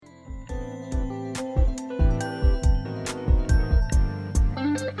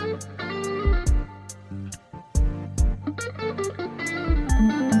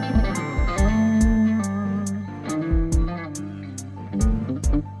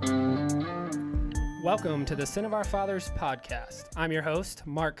Welcome to the Sin of Our Fathers podcast. I'm your host,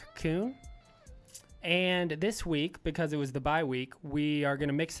 Mark Kuhn. And this week, because it was the bye week, we are going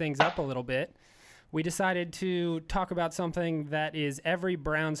to mix things up a little bit. We decided to talk about something that is every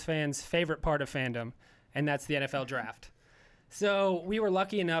Browns fan's favorite part of fandom, and that's the NFL draft. So we were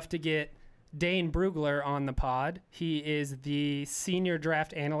lucky enough to get Dane Brugler on the pod. He is the senior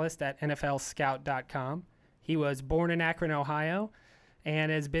draft analyst at NFLscout.com. He was born in Akron, Ohio,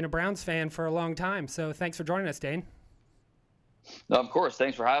 and has been a Browns fan for a long time. So thanks for joining us, Dane. Of course.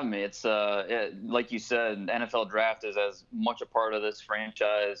 Thanks for having me. It's like you said, NFL draft is as much a part of this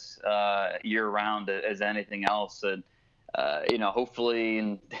franchise year round as anything else. And,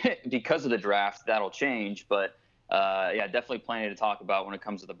 hopefully because of the draft, that'll change. But, definitely plenty to talk about when it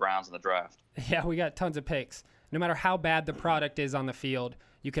comes to the Browns and the draft. Yeah, we got tons of picks. No matter how bad the product is on the field,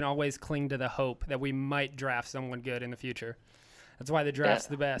 you can always cling to the hope that we might draft someone good in the future. That's why the draft's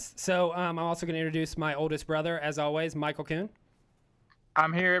the best. So I'm also going to introduce my oldest brother, as always, Michael Kuhn.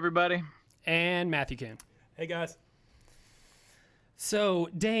 I'm here, everybody. And Matthew Kuhn. Hey, guys. So,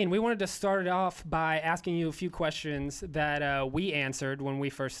 Dane, we wanted to start it off by asking you a few questions that we answered when we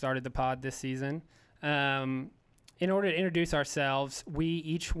first started the pod this season. In order to introduce ourselves, we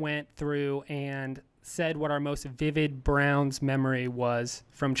each went through and said what our most vivid Browns memory was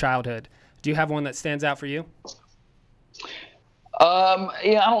from childhood. Do you have one that stands out for you?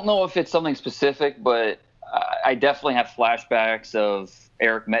 I don't know if it's something specific, but I definitely have flashbacks of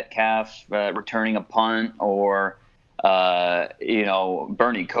Eric Metcalf returning a punt or, Bernie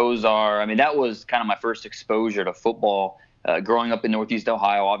Kosar. I mean, that was kind of my first exposure to football. Growing up in Northeast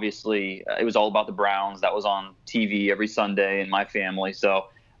Ohio, obviously, it was all about the Browns. That was on TV every Sunday in my family. So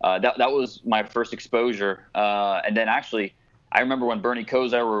that was my first exposure. And then actually, I remember when Bernie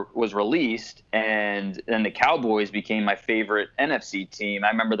Kosar was released, and then the Cowboys became my favorite NFC team. I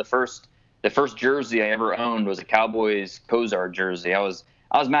remember the first jersey I ever owned was a Cowboys Kosar jersey. I was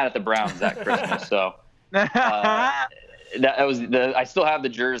mad at the Browns that Christmas, so that was I still have the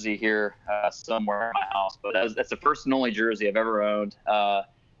jersey here somewhere in my house, but that's the first and only jersey I've ever owned. I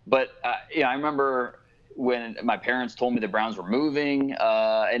remember when my parents told me the Browns were moving,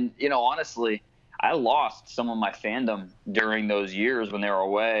 and honestly, I lost some of my fandom during those years when they were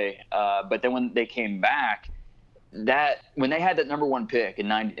away. But then when they came back, when they had that number one pick in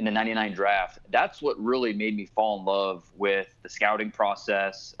the 99 draft, that's what really made me fall in love with the scouting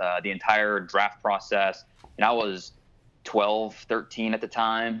process, the entire draft process. And I was 12, 13 at the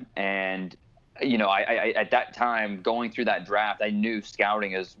time. And, I at that time going through that draft, I knew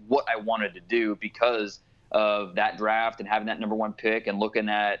scouting is what I wanted to do because of that draft and having that number one pick and looking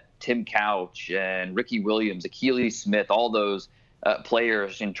at Tim Couch and Ricky Williams, Achilles Smith, all those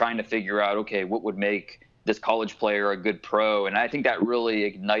players, and trying to figure out, okay, what would make this college player a good pro. And I think that really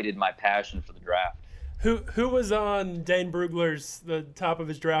ignited my passion for the draft. Who was on Dane the top of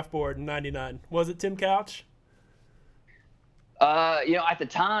his draft board in 99? Was it Tim Couch? At the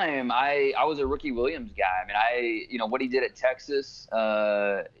time, I was a Ricky Williams guy. I mean, what he did at Texas,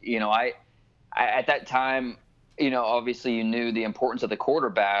 I at that time, obviously you knew the importance of the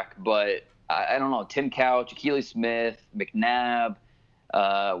quarterback, but I don't know, Tim Couch, Achilles Smith, McNabb,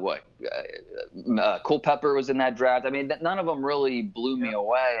 Culpepper was in that draft. I mean, none of them really blew me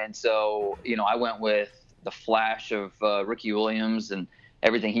away. And so, I went with the flash of Ricky Williams and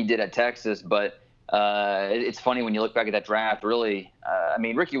everything he did at Texas. But it's funny when you look back at that draft, really,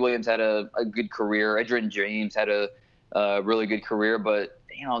 Ricky Williams had a good career. Edgerrin James had a really good career, but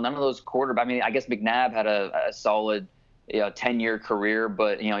none of those quarterbacks. I guess McNabb had a solid, 10-year career,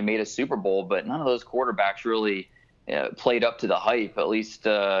 but he made a Super Bowl. But none of those quarterbacks really played up to the hype, at least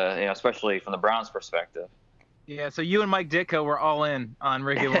especially from the Browns' perspective. Yeah. So you and Mike Ditka were all in on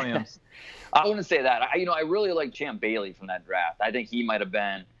Ricky Williams. I wouldn't say that. I really like Champ Bailey from that draft. I think he might have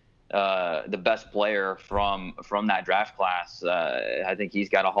been the best player from that draft class. I think he's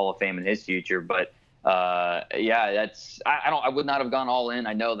got a Hall of Fame in his future, but. I would not have gone all in.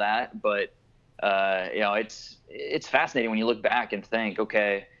 I know that, but it's fascinating when you look back and think,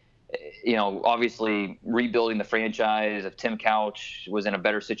 okay, obviously rebuilding the franchise. If Tim Couch was in a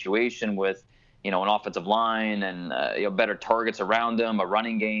better situation with, an offensive line and better targets around him, a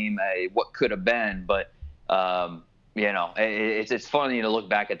running game, what could have been, but it's funny to look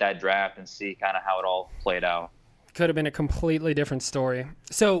back at that draft and see kind of how it all played out. Could have been a completely different story.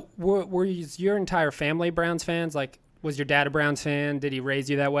 So were your entire family Browns fans? Like, was your dad a Browns fan? Did he raise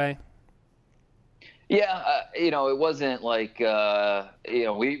you that way? Yeah, it wasn't like,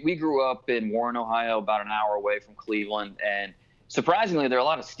 we grew up in Warren, Ohio, about an hour away from Cleveland. And surprisingly, there are a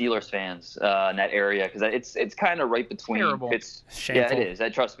lot of Steelers fans in that area because it's kind of right between. Terrible. Yeah, it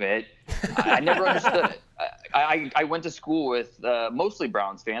is. Trust me. I never understood it. I went to school with mostly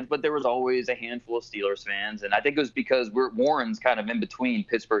Browns fans, but there was always a handful of Steelers fans, and I think it was because Warren's kind of in between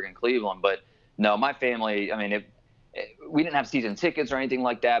Pittsburgh and Cleveland. But no, my family. I mean, we didn't have season tickets or anything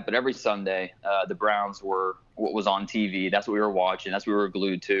like that, but every Sunday the Browns were what was on TV. That's what we were watching. That's what we were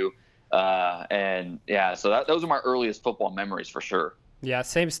glued to. And yeah, so those are my earliest football memories for sure. Yeah,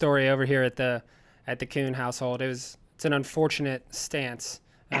 same story over here at the Kuhn household. It's an unfortunate stance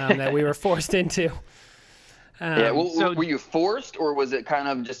that we were forced into. Yeah, well, were you forced, or was it kind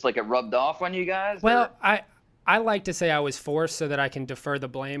of just like it rubbed off on you guys? Well, I like to say I was forced so that I can defer the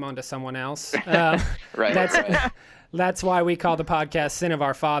blame onto someone else. Right. That's why we call the podcast Sin of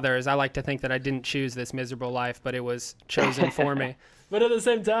Our Fathers. I like to think that I didn't choose this miserable life, but it was chosen for me. But at the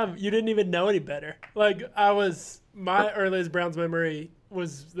same time, you didn't even know any better. Like, my earliest Browns memory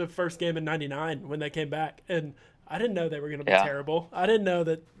was the first game in '99 when they came back. And I didn't know they were going to be terrible. I didn't know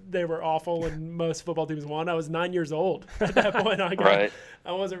that they were awful and most football teams won. I was 9 years old at that point.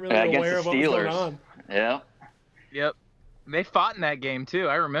 I wasn't really aware of what was going on. Yeah. Yep. They fought in that game, too.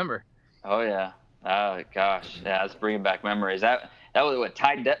 I remember. Oh, yeah. Oh, gosh. Yeah, that's bringing back memories. That was what,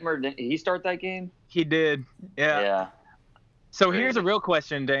 Ty Detmer, did he start that game? He did. Yeah. So here's a real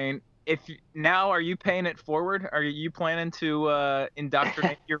question, Dane. Are you paying it forward? Are you planning to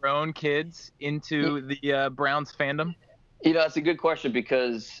indoctrinate your own kids into the Browns fandom? That's a good question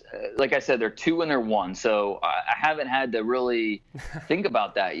because, like I said, they're 2 and they're 1. So I haven't had to really think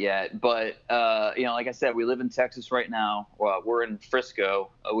about that yet. But, like I said, we live in Texas right now. We're in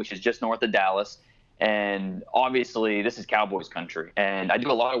Frisco, which is just north of Dallas. And obviously, this is Cowboys country. And I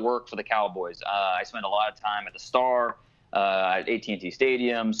do a lot of work for the Cowboys. I spend a lot of time at the Star, at AT&T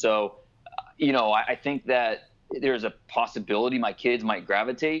Stadium. So, I think that there's a possibility my kids might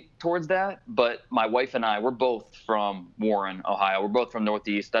gravitate towards that. But my wife and I, we're both from Warren, Ohio. We're both from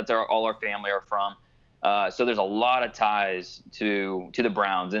Northeast. That's all our family are from. So there's a lot of ties to the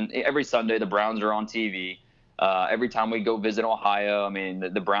Browns. And every Sunday, the Browns are on TV. Every time we go visit Ohio, I mean,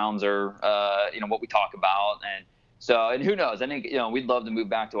 the Browns are, what we talk about. And who knows? I think, we'd love to move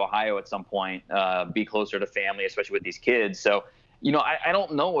back to Ohio at some point, be closer to family, especially with these kids. So, I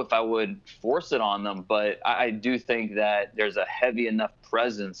don't know if I would force it on them, but I do think that there's a heavy enough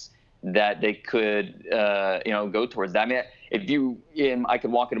presence that they could, go towards that. I mean, I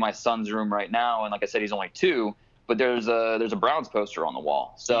could walk into my son's room right now, and like I said, he's only 2, but there's a Browns poster on the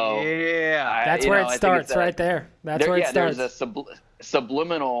wall. So yeah, that's where it starts right there. That's where it starts. There's a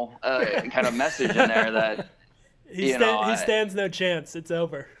subliminal kind of message in there that he stands no chance. It's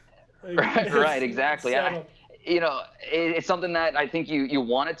over. Right, exactly. It's something that I think you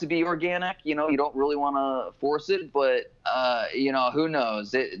want it to be organic. You don't really want to force it, but who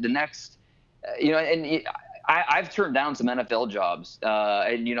knows? I've turned down some NFL jobs,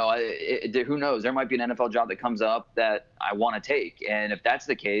 who knows? There might be an NFL job that comes up that I want to take, and if that's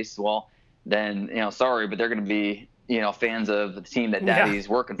the case, well, then sorry, but they're going to be fans of the team that Daddy's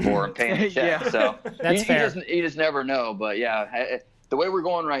working for and paying the check. So that's fair. You just never know, but yeah. The way we're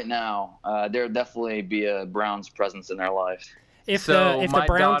going right now, there'll definitely be a Browns presence in their life. If the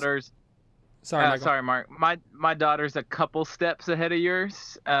Browns, daughters, sorry, Mark. My daughter's a couple steps ahead of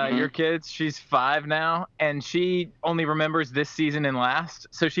yours. Your kids, she's 5 now, and she only remembers this season and last.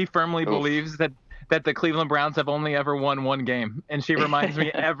 So she firmly believes that the Cleveland Browns have only ever won 1 game, and she reminds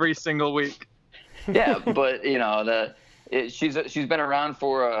me every single week. Yeah, but she's been around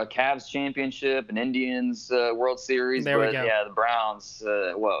for a Cavs championship, an Indians World Series. There we go. Yeah, the Browns.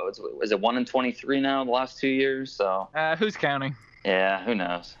 Is it 1-23 now? The last 2 years. So who's counting? Yeah, who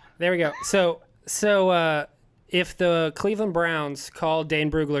knows? There we go. So if the Cleveland Browns call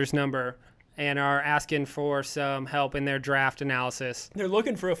Dane Brugler's number and are asking for some help in their draft analysis, they're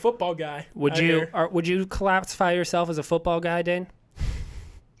looking for a football guy. Would you classify yourself as a football guy, Dane?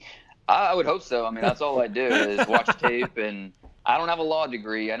 I would hope so. I mean, that's all I do is watch tape, and I don't have a law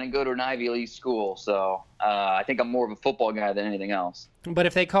degree. I didn't go to an Ivy League school, so I think I'm more of a football guy than anything else. But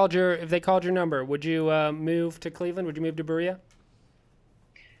if they called your number, would you move to Cleveland? Would you move to Berea?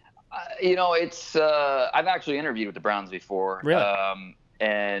 It's I've actually interviewed with the Browns before. Really?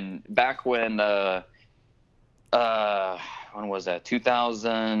 And back when was that?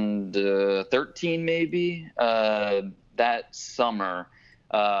 2013 maybe. That summer.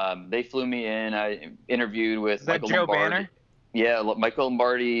 They flew me in. I interviewed with Michael Joe Lombardi. Banner? Yeah, Michael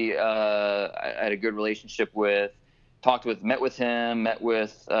Lombardi. I had a good relationship with. Met with him. Met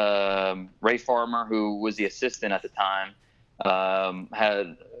with Ray Farmer, who was the assistant at the time.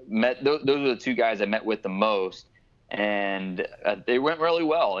 Those were the 2 guys I met with the most. and they went really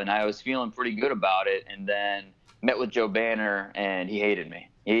well, and I was feeling pretty good about it. And then met with Joe Banner, and he hated me.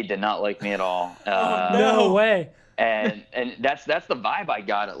 He did not like me at all. No way. And that's the vibe I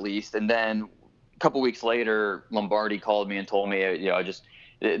got, at least. And then a couple weeks later, Lombardi called me and told me,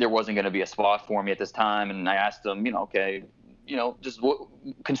 there wasn't going to be a spot for me at this time. And I asked him, okay, just what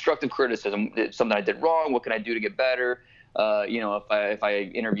constructive criticism, something I did wrong. What can I do to get better? If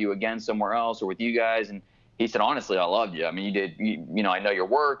I interview again somewhere else or with you guys. And he said, honestly, I loved you. I mean, I know your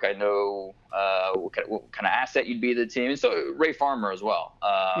work. I know what kind of asset you'd be to the team. And so Ray Farmer as well.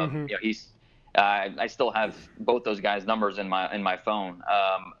 He's I still have both those guys' numbers in my phone.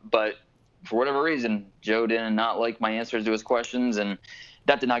 But for whatever reason, Joe did not like my answers to his questions, and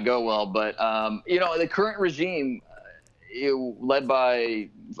that did not go well. But the current regime, led by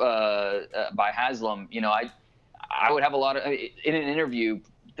Haslam, I would have a lot of, in an interview,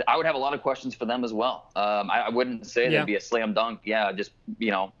 I would have a lot of questions for them as well. I wouldn't say that'd be a slam dunk. Yeah, just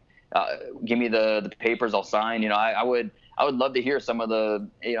give me the papers, I'll sign. I would love to hear some of the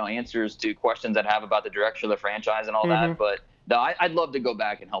answers to questions I'd have about the direction of the franchise and all that. But no, I'd love to go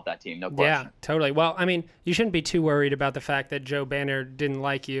back and help that team. No question. Yeah, totally. Well, I mean, you shouldn't be too worried about the fact that Joe Banner didn't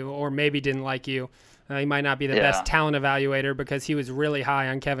like you, or maybe didn't like you. He might not be the best talent evaluator because he was really high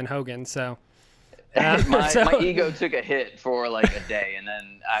on Kevin Hogan. So. My ego took a hit for like a day, and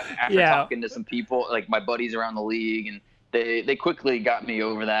then after talking to some people, like my buddies around the league, and they quickly got me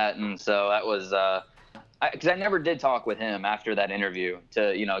over that. And so that was because I never did talk with him after that interview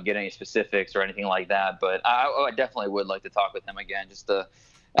to get any specifics or anything like that. But I definitely would like to talk with him again, just to.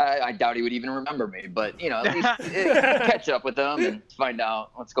 I doubt he would even remember me, but at least catch up with them and find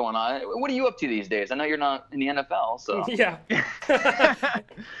out what's going on. What are you up to these days? I know you're not in the NFL, so yeah,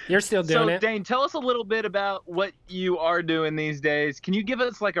 you're still doing it. So Dane, tell us a little bit about what you are doing these days. Can you give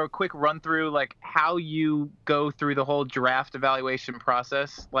us like a quick run through, like how you go through the whole draft evaluation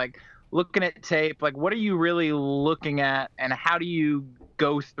process? Like looking at tape, like what are you really looking at, and how do you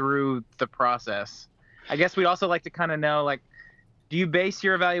go through the process? I guess we'd also like to kind of know, like, do you base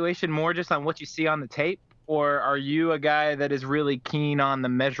your evaluation more just on what you see on the tape, or are you a guy that is really keen on the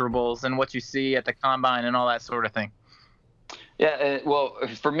measurables and what you see at the combine and all that sort of thing? Yeah, well,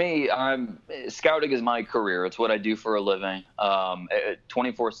 for me, scouting is my career. It's what I do for a living,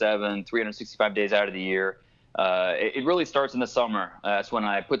 24/7, 365 days out of the year. It really starts in the summer. That's when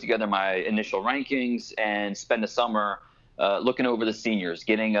I put together my initial rankings and spend the summer looking over the seniors,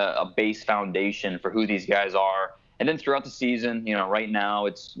 getting a base foundation for who these guys are. And then throughout the season, right now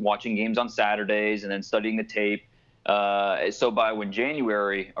it's watching games on Saturdays and then studying the tape. So by when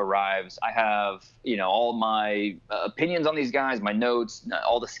January arrives, I have, all my opinions on these guys, my notes,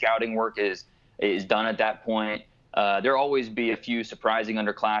 all the scouting work is done at that point. There'll always be a few surprising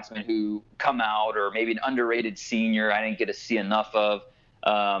underclassmen who come out, or maybe an underrated senior I didn't get to see enough of.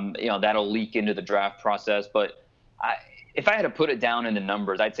 That'll leak into the draft process. But if I had to put it down into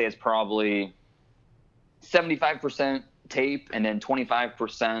numbers, I'd say it's probably 75% tape, and then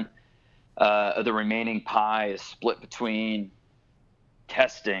 25% of the remaining pie is split between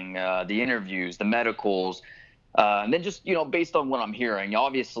testing, the interviews, the medicals, and then just based on what I'm hearing.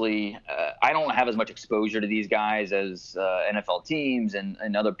 Obviously, I don't have as much exposure to these guys as NFL teams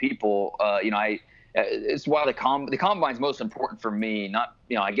and other people. It's why the combine's most important for me. Not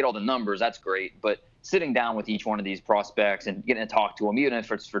I get all the numbers, that's great, but sitting down with each one of these prospects and getting to talk to them, even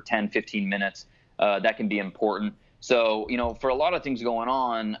if it's for 10, 15 minutes. That can be important. So, for a lot of things going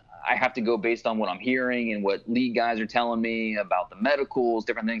on, I have to go based on what I'm hearing and what league guys are telling me about the medicals,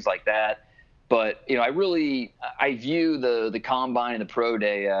 different things like that. But, I view the combine and the pro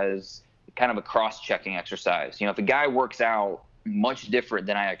day as kind of a cross-checking exercise. If a guy works out much different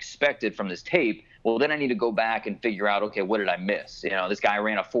than I expected from this tape, well, then I need to go back and figure out, okay, what did I miss? This guy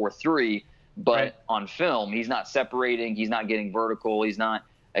ran a 4.3, but on film, he's not separating, he's not getting vertical,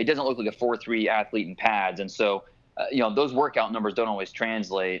 it doesn't look like a 4.3 athlete in pads. And so, those workout numbers don't always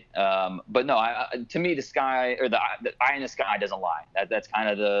translate. But no, to me, the eye in the sky doesn't lie. That's kind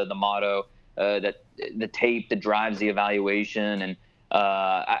of the motto, that the tape that drives the evaluation,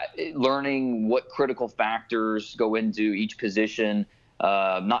 and learning what critical factors go into each position,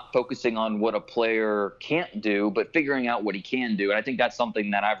 not focusing on what a player can't do, but figuring out what he can do. And I think that's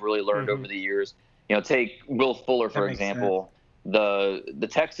something that I've really learned over the years. Take Will Fuller, for example. Sense. The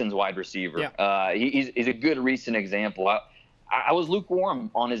Texans wide receiver. Yeah. He's a good recent example. I was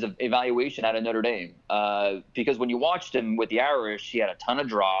lukewarm on his evaluation out of Notre Dame because when you watched him with the Irish, he had a ton of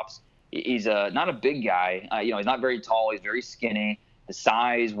drops. He's not a big guy. He's not very tall. He's very skinny. The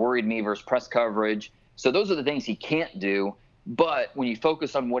size worried me versus press coverage. So those are the things he can't do. But when you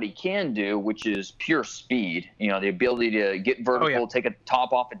focus on what he can do, which is pure speed, the ability to get vertical, take a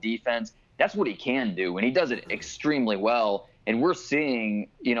top off a defense, that's what he can do. And he does it extremely well. And we're seeing,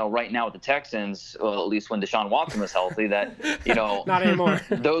 right now with the Texans, well, at least when Deshaun Watson was healthy, that, not anymore.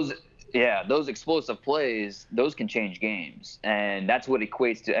 those explosive plays, those can change games. And that's what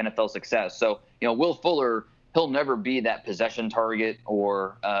equates to NFL success. So, Will Fuller, he'll never be that possession target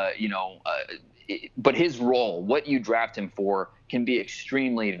or, but his role, what you draft him for, can be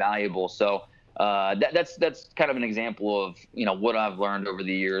extremely valuable. So that's kind of an example of what I've learned over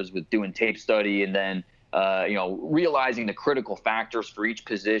the years with doing tape study and then realizing the critical factors for each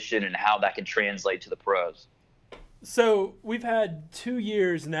position and how that can translate to the pros. So we've had 2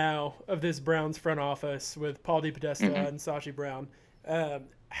 years now of this Browns front office with Paul DePodesta and Sashi Brown.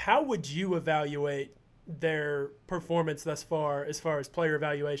 How would you evaluate their performance thus far as player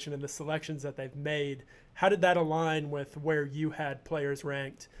evaluation and the selections that they've made? How did that align with where you had players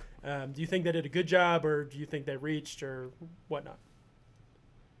ranked? Do you think they did a good job, or do you think they reached, or whatnot?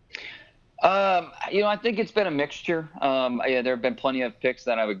 I think it's been a mixture. There have been plenty of picks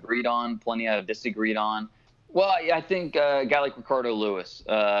that I've agreed on, plenty I've disagreed on. Well, I think a guy like Ricardo Lewis,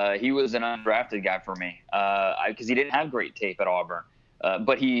 he was an undrafted guy for me because he didn't have great tape at Auburn.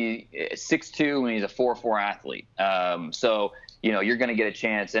 But he 6'2" and he's a 4'4" athlete. So, you're going to get a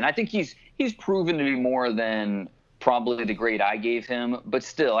chance. And I think he's proven to be more than probably the grade I gave him. But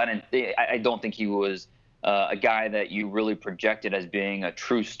still, I don't think he was a guy that you really projected as being a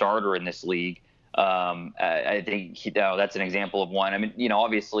true starter in this league. I think that's an example of one. I mean,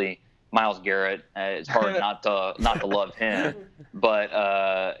 obviously Myles Garrett, it's hard not to love him. But,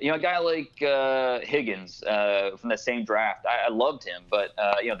 a guy like Higgins from the same draft, I loved him. But,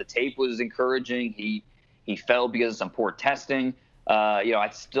 the tape was encouraging. He fell because of some poor testing. I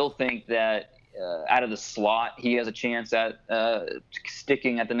still think that out of the slot, he has a chance at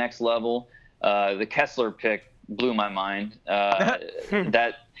sticking at the next level. The Kessler pick blew my mind.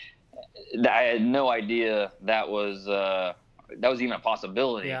 That I had no idea that was even a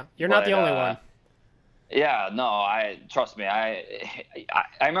possibility. Yeah, you're not the only one. Yeah, no, trust me. I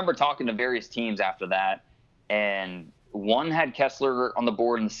remember talking to various teams after that, and one had Kessler on the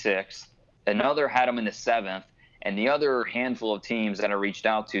board in the 6th, another had him in the 7th, and the other handful of teams that I reached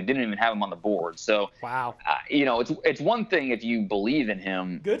out to didn't even have him on the board. So, wow, it's one thing if you believe in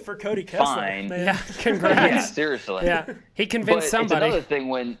him. Good for Cody Kessler. Fine. Man. Yeah, congrats. Yeah, seriously. Yeah, he convinced somebody. It's another thing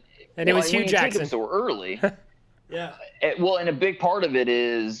when it was Hugh Jackson. Take him so early. Yeah. And a big part of it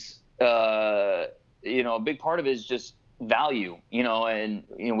is, a big part of it is just value, and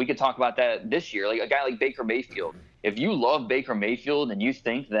we could talk about that this year. Like a guy like Baker Mayfield. If you love Baker Mayfield and you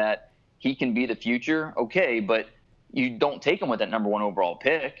think that he can be the future, okay, but you don't take him with that number 1 overall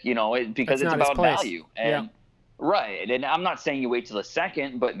pick, because it's about value. And right. And I'm not saying you wait till the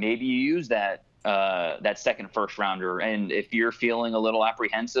 2nd, but maybe you use that second first rounder. And if you're feeling a little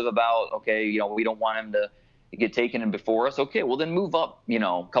apprehensive about, okay, we don't want him to get taken in before us, okay, well then move up,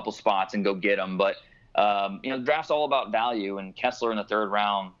 a couple spots and go get him. But draft's all about value, and Kessler in the 3rd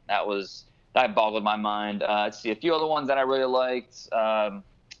round, that boggled my mind. Let's see, a few other ones that I really liked.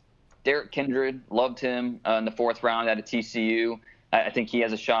 Derek Kindred, loved him in the 4th round out of TCU. I think he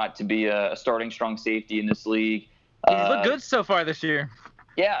has a shot to be a starting strong safety in this league. He's looked good so far this year.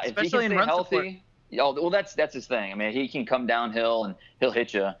 Yeah, especially if he can stay healthy. Well, that's his thing. I mean, he can come downhill and he'll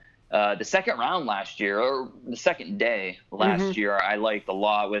hit you. The 2nd round last year, or the 2nd day last year, I liked a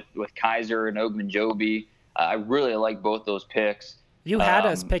lot with Kaiser and Ogunjobi. I really like both those picks. You had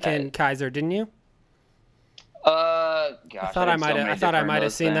us picking Kaiser, didn't you? Gosh, I thought I might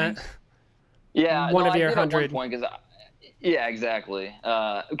have seen that. Yeah, one of your 100. Yeah, exactly.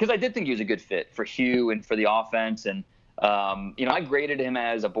 Because I did think he was a good fit for Hugh and for the offense, and I graded him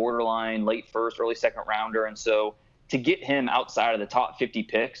as a borderline late 1st, early 2nd rounder, and so to get him outside of the top 50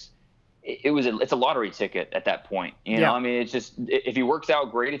 picks, it's a lottery ticket at that point. I mean, it's just if he works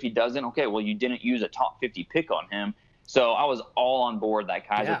out, great. If he doesn't, okay, well, you didn't use a top 50 pick on him. So I was all on board that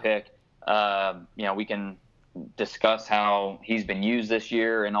Kaiser pick. We can discuss how he's been used this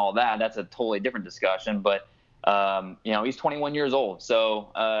year and all that. That's a totally different discussion. But he's 21 years old, so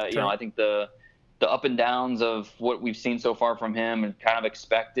I think the up and downs of what we've seen so far from him and kind of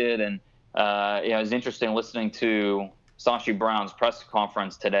expected. And it was interesting listening to Sashi Brown's press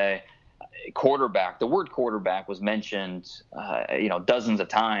conference today. The word quarterback was mentioned, dozens of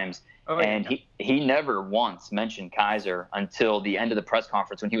times. And he never once mentioned Kaiser until the end of the press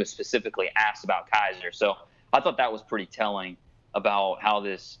conference when he was specifically asked about Kaiser. So I thought that was pretty telling about how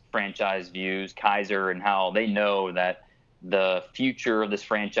this franchise views Kaiser and how they know that the future of this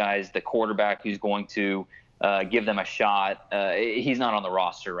franchise, the quarterback who's going to give them a shot. He's not on the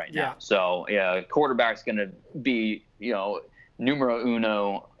roster right now. So, quarterback's going to be, numero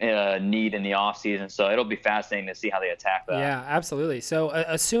uno need in the offseason. So it'll be fascinating to see how they attack that. Yeah, absolutely. So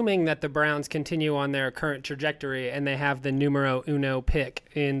assuming that the Browns continue on their current trajectory and they have the numero uno pick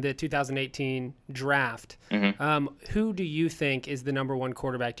in the 2018 draft, who do you think is the number one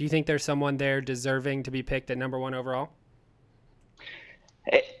quarterback? Do you think there's someone there deserving to be picked at number one overall?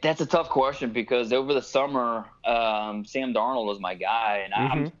 That's a tough question because over the summer, Sam Darnold was my guy,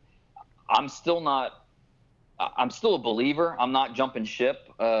 and I'm still a believer. I'm not jumping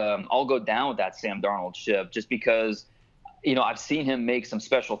ship. I'll go down with that Sam Darnold ship just because, I've seen him make some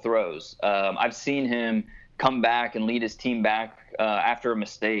special throws. I've seen him come back and lead his team back after a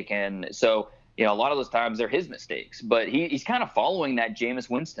mistake, and so a lot of those times they're his mistakes. But he's kind of following that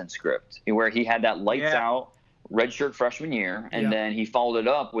Jameis Winston script where he had that lights out redshirt freshman year, and then he followed it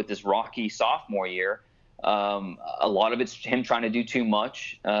up with this rocky sophomore year. A lot of it's him trying to do too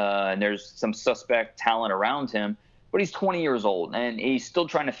much, and there's some suspect talent around him, but he's 20 years old, and he's still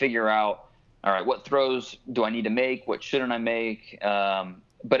trying to figure out, all right, what throws do I need to make? What shouldn't I make?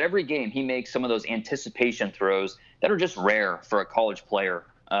 But every game he makes some of those anticipation throws that are just rare for a college player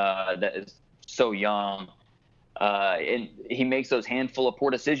that is so young. And he makes those handful of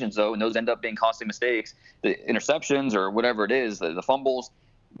poor decisions, though, and those end up being costly mistakes, the interceptions or whatever it is, the fumbles.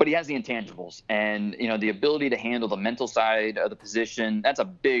 But he has the intangibles and, the ability to handle the mental side of the position. That's a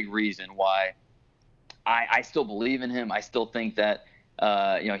big reason why I still believe in him. I still think that,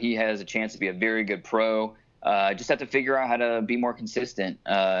 he has a chance to be a very good pro. Just have to figure out how to be more consistent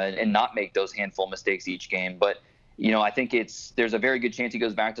and not make those handful of mistakes each game. But, I think there's a very good chance he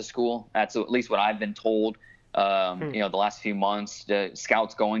goes back to school. That's at least what I've been told. The last few months, the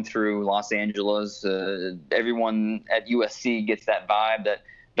scouts going through Los Angeles, everyone at USC gets that vibe that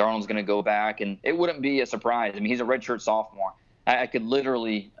Darnold's going to go back, and it wouldn't be a surprise. I mean, he's a redshirt sophomore. I could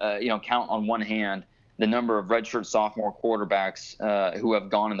literally, count on one hand the number of redshirt sophomore quarterbacks who have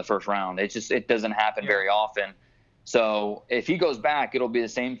gone in the first round. It doesn't happen very often. So if he goes back, it'll be the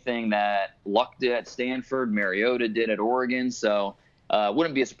same thing that Luck did at Stanford, Mariota did at Oregon. So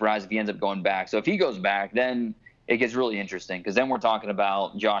wouldn't be a surprise if he ends up going back. So if he goes back, then it gets really interesting because then we're talking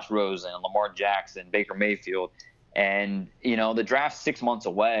about Josh Rosen, Lamar Jackson, Baker Mayfield. And, the draft's 6 months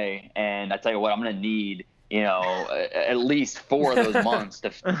away. And I tell you what, I'm going to need, at least 4 of those months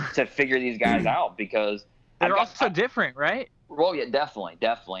to figure these guys out because they're all so different, right? Well, yeah, definitely.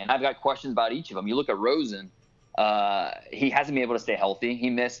 And I've got questions about each of them. You look at Rosen, he hasn't been able to stay healthy. He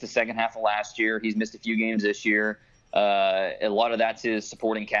missed the second half of last year. He's missed a few games this year. A lot of that's his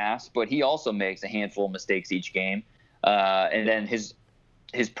supporting cast, but he also makes a handful of mistakes each game. And then his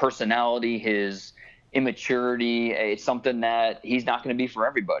personality, his immaturity, it's something that he's not going to be for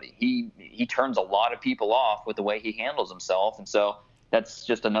everybody. He turns a lot of people off with the way he handles himself, and so that's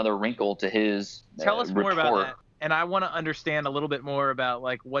just another wrinkle to his Tell us more report. about that. And I want to understand a little bit more about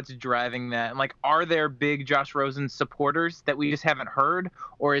what's driving that. And are there big Josh Rosen supporters that we just haven't heard,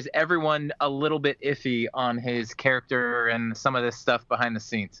 or is everyone a little bit iffy on his character and some of this stuff behind the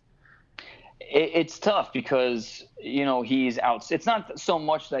scenes? It's tough because he's out. It's not so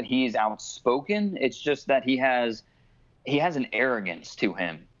much that he's outspoken. It's just that he has an arrogance to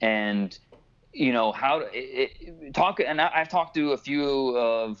him, and talk. And I've talked to a few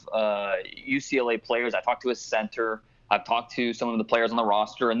of UCLA players. I talked to his center. I've talked to some of the players on the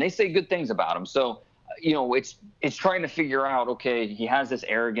roster, and they say good things about him. So it's trying to figure out. Okay, he has this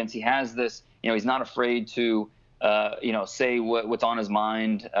arrogance. He has this. He's not afraid to. Say what's on his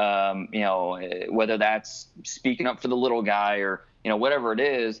mind, whether that's speaking up for the little guy or, whatever it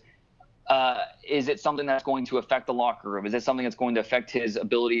is it something that's going to affect the locker room? Is it something that's going to affect his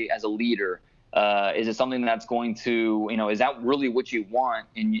ability as a leader? Is it something that's going to, is that really what you want?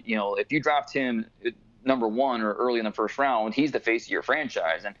 And, if you draft him number 1 or early in the first round, he's the face of your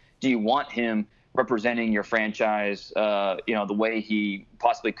franchise. And do you want him representing your franchise, the way he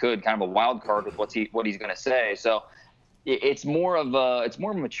possibly could, kind of a wild card with what he's going to say. So it's more of a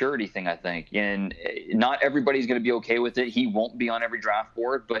maturity thing, I think. And not everybody's going to be okay with it. He won't be on every draft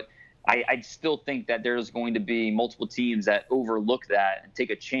board, but I still think that there's going to be multiple teams that overlook that and take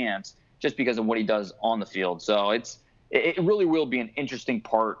a chance just because of what he does on the field. So it really will be an interesting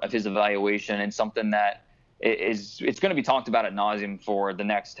part of his evaluation and something that it's going to be talked about ad nauseum for the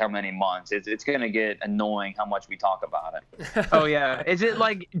next how many months. It's going to get annoying how much we talk about it. Oh yeah. Is it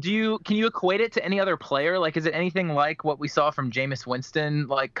can you equate it to any other player? Is it anything like what we saw from Jameis Winston,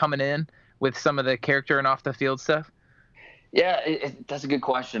 coming in with some of the character and off the field stuff? Yeah, that's a good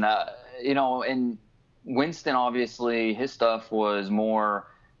question. And Winston, obviously his stuff was more,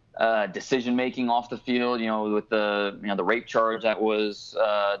 decision making off the field, with the the rape charge that was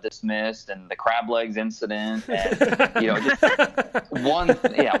dismissed and the crab legs incident, and just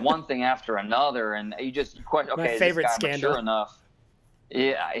one thing after another, and you just question, okay, my favorite is this guy scandal. mature enough?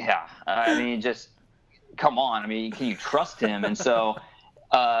 Yeah. I mean, just come on. I mean, can you trust him? And so,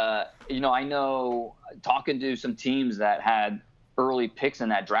 I know talking to some teams that had early picks in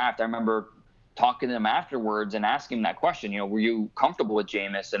that draft. I remember talking to them afterwards and asking them that question, were you comfortable with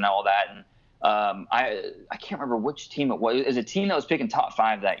Jameis and all that? And I can't remember which team it was. It was a team that was picking top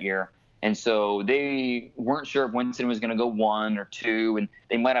 5 that year. And so they weren't sure if Winston was going to go 1 or 2, and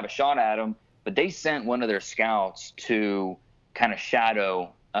they might have a shot at him. But they sent one of their scouts to kind of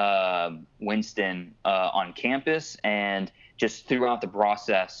shadow Winston on campus and just throughout the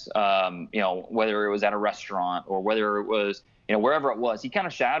process, whether it was at a restaurant or whether it was wherever it was, he kind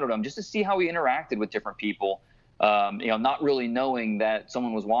of shadowed him just to see how he interacted with different people, not really knowing that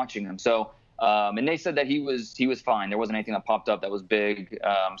someone was watching him. So, and they said that he was fine. There wasn't anything that popped up that was big.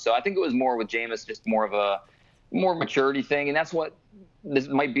 So I think it was more with Jameis, just more of a maturity thing. And that's what this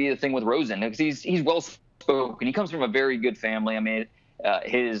might be the thing with Rosen, because he's well spoken. He comes from a very good family. I mean,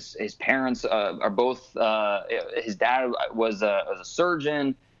 his parents are both, his dad was a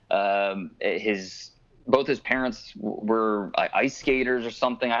surgeon. Both his parents were ice skaters or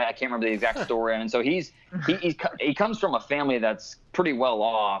something. I can't remember the exact story. And so he comes from a family that's pretty well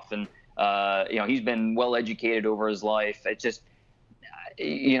off, and he's been well educated over his life. It just,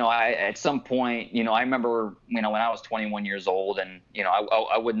 at some point, I remember, when I was 21 years old, and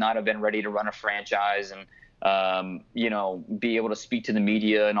I would not have been ready to run a franchise and be able to speak to the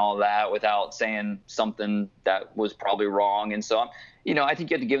media and all that without saying something that was probably wrong. And so, I think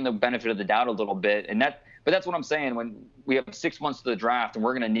you have to give them the benefit of the doubt a little bit. But that's what I'm saying. When we have 6 months to the draft, and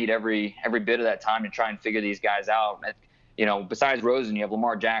we're going to need every bit of that time to try and figure these guys out. Besides Rosen, you have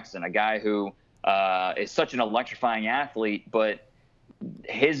Lamar Jackson, a guy who is such an electrifying athlete, but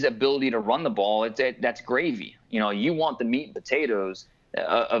his ability to run the ball, that's gravy. You want the meat and potatoes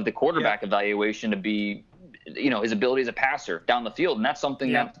of the quarterback evaluation to be, his ability as a passer down the field. And that's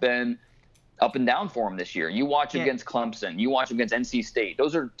something that's been up and down for him this year. You watch him against Clemson, you watch him against NC State.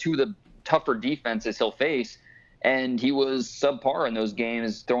 Those are two of the tougher defenses he'll face. And he was subpar in those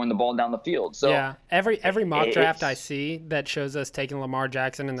games throwing the ball down the field. So yeah, every mock draft I see that shows us taking Lamar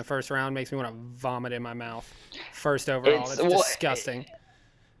Jackson in the first round makes me want to vomit in my mouth. First overall, it's disgusting.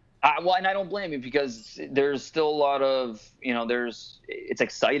 And I don't blame you, because there's still a lot of, it's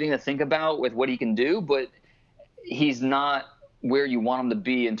exciting to think about with what he can do, but he's not where you want him to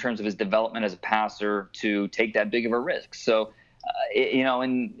be in terms of his development as a passer to take that big of a risk. So,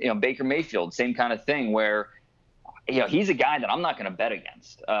 Baker Mayfield, same kind of thing where, he's a guy that I'm not going to bet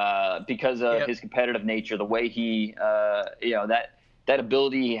against because of his competitive nature, the way he, that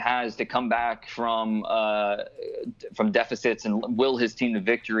ability he has to come back from deficits and will his team to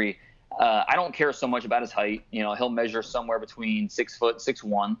victory. I don't care so much about his height. He'll measure somewhere between 6 foot,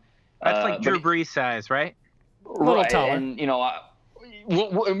 6'1". That's like Drew Brees size, right? A little taller. And,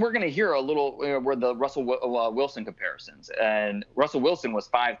 we're going to hear a little where the Russell Wilson comparisons. And Russell Wilson was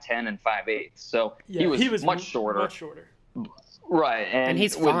 5'10" and 5'8". So he was much shorter. Much shorter. Right. And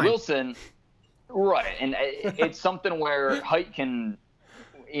he's with fine. Wilson, right. And it's something where height can,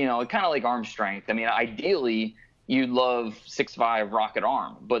 kind of like arm strength. I mean, ideally, you'd love 6'5" rocket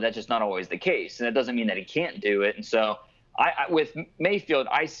arm, but that's just not always the case. And that doesn't mean that he can't do it. And so with Mayfield,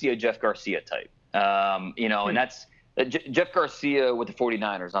 I see a Jeff Garcia type, and that's Jeff Garcia with the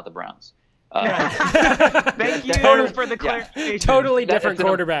 49ers, not the Browns. Thank you for the clarification. Totally different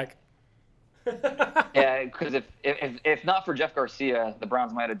quarterback. Yeah, because if not for Jeff Garcia, the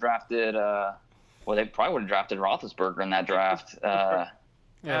Browns might have drafted. They probably would have drafted Roethlisberger in that draft.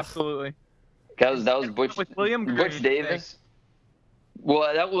 Absolutely. That was Butch Green, Davis.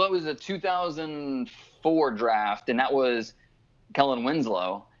 Well, that was a 2004 draft, and that was Kellen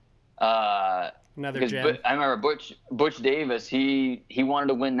Winslow. Another gem. I remember Butch Davis. He wanted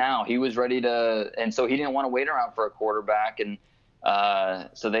to win now. He was ready to, and so he didn't want to wait around for a quarterback. And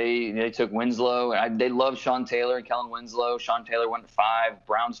so they took Winslow. They loved Sean Taylor and Kellen Winslow. Sean Taylor went to 5.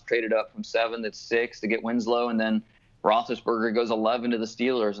 Browns traded up from 7 to 6 to get Winslow, and then Roethlisberger goes 11 to the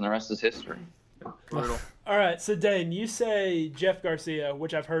Steelers, and the rest is history. Brutal. All right, so Dane, you say Jeff Garcia,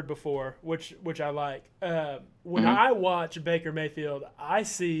 which I've heard before, which I like. When I watch Baker Mayfield, I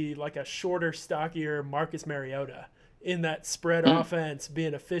see like a shorter, stockier Marcus Mariota in that spread offense,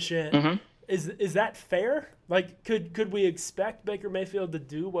 being efficient. Is that fair? Like, could we expect Baker Mayfield to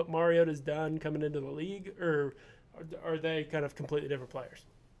do what Mariota's done coming into the league, or are they kind of completely different players?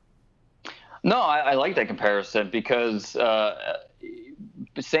 No, I like that comparison because the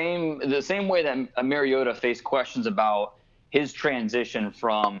same way that Mariota faced questions about his transition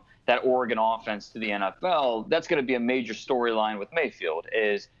from that Oregon offense to the NFL, that's going to be a major storyline with Mayfield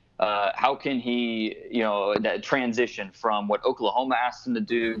is how can he, that transition from what Oklahoma asked him to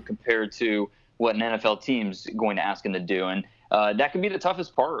do compared to what an NFL team's going to ask him to do. And that can be the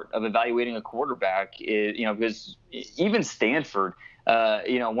toughest part of evaluating a quarterback, because even Stanford,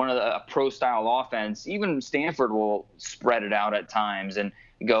 one of a pro-style offense, even Stanford will spread it out at times and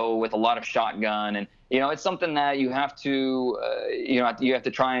go with a lot of shotgun. And, it's something that you have to, you have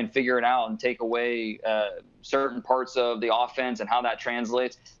to try and figure it out and take away certain parts of the offense and how that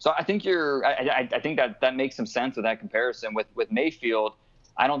translates. So I think I think that makes some sense with that comparison with Mayfield.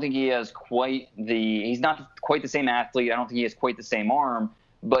 I don't think he has he's not quite the same athlete. I don't think he has quite the same arm,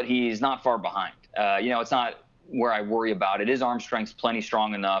 but he's not far behind. It's not where I worry about it. His arm strength's plenty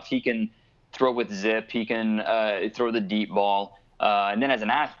strong enough. He can throw with zip. He can throw the deep ball. And then as an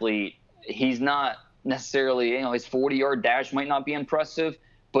athlete, he's not necessarily, his 40-yard dash might not be impressive,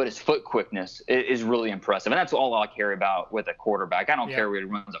 but his foot quickness is really impressive. And that's all I care about with a quarterback. I don't care where he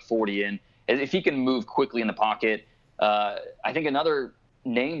runs a 40 in. If he can move quickly in the pocket. I think another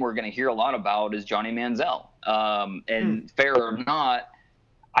name we're going to hear a lot about is Johnny Manziel. Fair or not,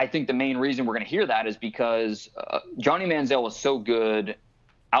 I think the main reason we're going to hear that is because Johnny Manziel was so good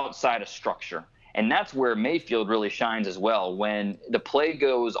outside of structure. And that's where Mayfield really shines as well. When the play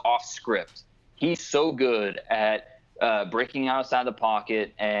goes off script, he's so good at breaking outside the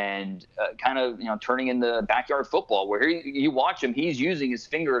pocket and kind of, turning into backyard football where you watch him, he's using his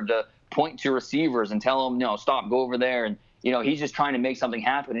finger to point to receivers and tell them, no, stop, go over there. And, he's just trying to make something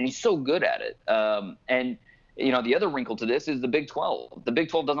happen, and he's so good at it. The other wrinkle to this is the Big 12. The Big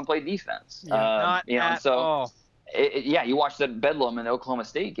 12 doesn't play defense. Not at all. You watched that Bedlam in the Oklahoma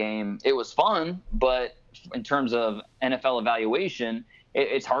State game. It was fun, but in terms of NFL evaluation,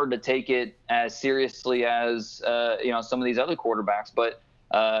 it's hard to take it as seriously as some of these other quarterbacks. But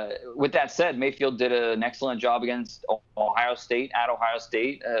with that said, Mayfield did an excellent job against Ohio State,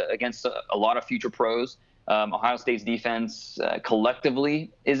 against a lot of future pros. Ohio State's defense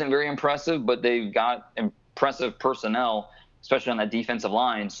collectively isn't very impressive, but they've got impressive personnel, especially on that defensive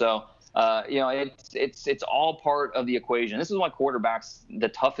line. So, it's all part of the equation. This is why quarterback's the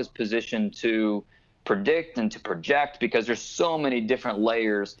toughest position to predict and to project, because there's so many different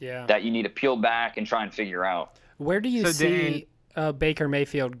layers that you need to peel back and try and figure out. Where do you see Baker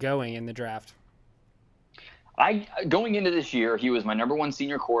Mayfield going in the draft? Going into this year, he was my number one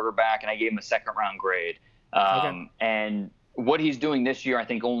senior quarterback, and I gave him a second-round grade. And what he's doing this year, I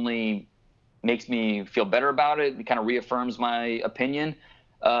think, only makes me feel better about it. It kind of reaffirms my opinion.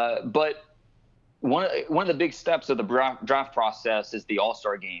 But one of the big steps of the draft process is the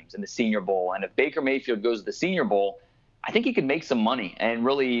All-Star games and the Senior Bowl. And if Baker Mayfield goes to the Senior Bowl, I think he could make some money and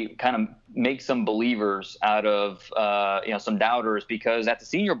really kind of make some believers out of some doubters, because at the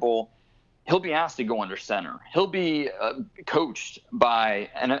Senior Bowl, he'll be asked to go under center. He'll be coached by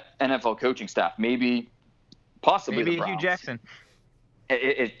an NFL coaching staff, possibly the Browns. Hugh Jackson.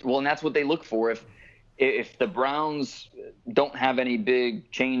 And that's what they look for. If the Browns don't have any big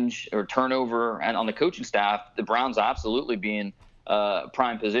change or turnover on the coaching staff, the Browns will absolutely be in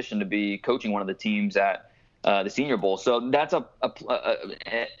prime position to be coaching one of the teams at the Senior Bowl. So that's a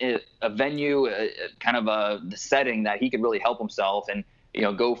venue, kind of the setting that he could really help himself and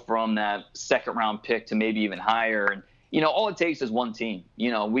go from that second round pick to maybe even higher. And all it takes is one team.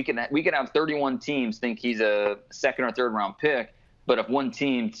 We can have 31 teams think he's a second or third round pick. But if one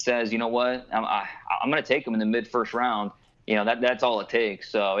team says, you know what, I'm going to take him in the mid-first round, that's all it takes.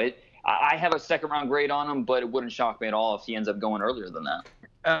 So I have a second-round grade on him, but it wouldn't shock me at all if he ends up going earlier than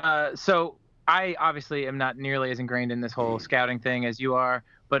that. So I obviously am not nearly as ingrained in this whole scouting thing as you are.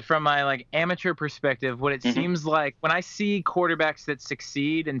 But from my amateur perspective, what it seems like when I see quarterbacks that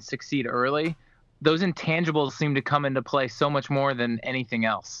succeed and succeed early, those intangibles seem to come into play so much more than anything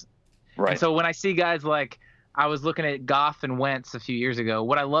else. Right. And so when I see guys like, I was looking at Goff and Wentz a few years ago.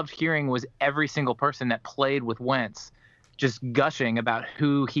 What I loved hearing was every single person that played with Wentz just gushing about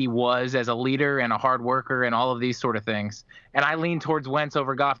who he was as a leader and a hard worker and all of these sort of things. And I lean towards Wentz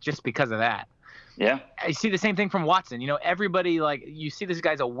over Goff just because of that. Yeah. I see the same thing from Watson. Everybody, you see this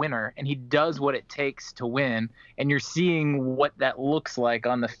guy's a winner, and he does what it takes to win, and you're seeing what that looks like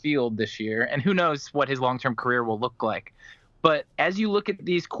on the field this year. And who knows what his long-term career will look like. But as you look at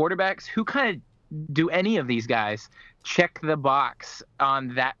these quarterbacks, who kind of do any of these guys check the box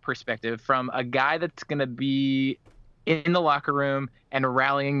on that perspective from a guy that's going to be in the locker room and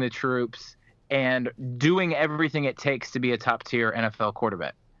rallying the troops and doing everything it takes to be a top-tier NFL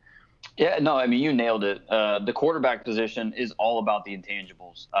quarterback? Yeah, no, I mean, you nailed it. The quarterback position is all about the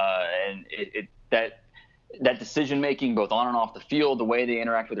intangibles, and that decision making, both on and off the field, the way they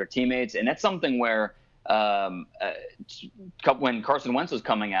interact with their teammates, and that's something where when Carson Wentz was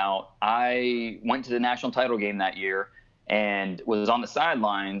coming out, I went to the national title game that year and was on the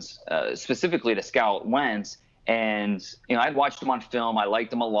sidelines specifically to scout Wentz. And I'd watched him on film, I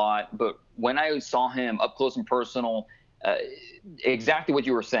liked him a lot, but when I saw him up close and personal, exactly what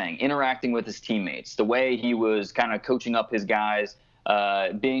you were saying, interacting with his teammates, the way he was kind of coaching up his guys,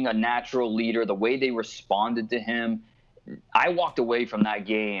 being a natural leader, the way they responded to him. I walked away from that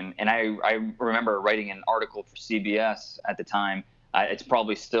game, and I remember writing an article for CBS at the time. It's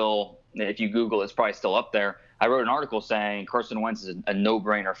probably still, if you Google, it's probably still up there. I wrote an article saying Carson Wentz is a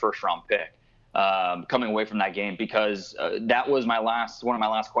no-brainer first-round pick. Coming away from that game, because that was one of my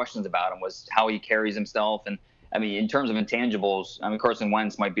last questions about him, was how he carries himself. And I mean, in terms of intangibles, I mean, Carson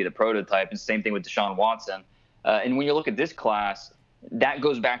Wentz might be the prototype, and same thing with Deshaun Watson. And when you look at this class, that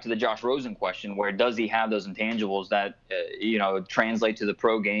goes back to the Josh Rosen question, where does he have those intangibles that translate to the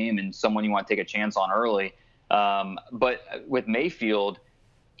pro game and someone you want to take a chance on early? But with Mayfield,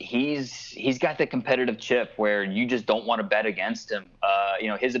 he's got the competitive chip where you just don't want to bet against him.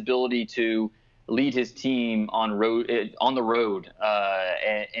 His ability to lead his team on the road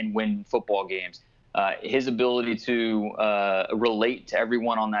and win football games. His ability to relate to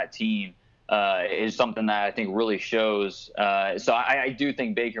everyone on that team is something that I think really shows. So I do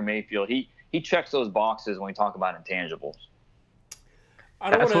think Baker Mayfield, he checks those boxes when we talk about intangibles.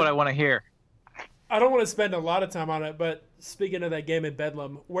 That's what I want to hear. I don't want to spend a lot of time on it, but speaking of that game in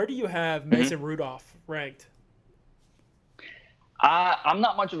Bedlam, where do you have Mason Rudolph ranked? I'm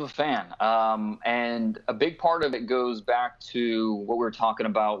not much of a fan. And a big part of it goes back to what we were talking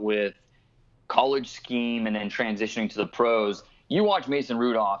about with college scheme and then transitioning to the pros. You watch Mason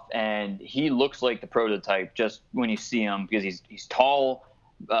Rudolph, and he looks like the prototype just when you see him, because he's tall,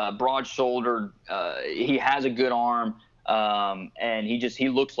 broad-shouldered. He has a good arm, and he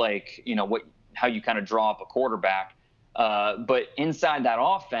looks like how you kind of draw up a quarterback. But inside that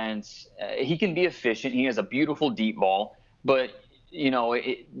offense, he can be efficient. He has a beautiful deep ball, but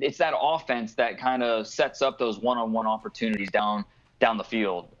it's that offense that kind of sets up those one-on-one opportunities down the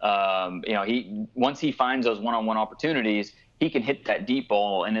field. Once he finds those one-on-one opportunities, he can hit that deep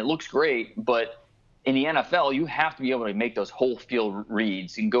ball, and it looks great. But in the NFL, you have to be able to make those whole field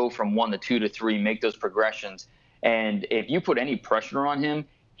reads and go from 1 to 2 to 3, make those progressions. And if you put any pressure on him,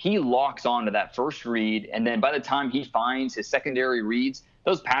 he locks onto that first read, and then by the time he finds his secondary reads,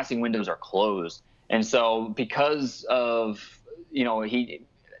 those passing windows are closed. And so because of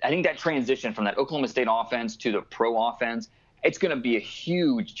I think that transition from that Oklahoma State offense to the pro offense, it's going to be a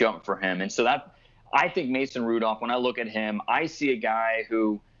huge jump for him. And so I think Mason Rudolph, when I look at him, I see a guy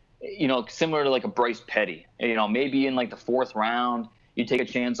who, similar to like a Bryce Petty, maybe in like the 4th round, you take a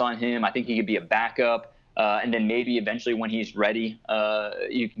chance on him. I think he could be a backup. And then maybe eventually when he's ready,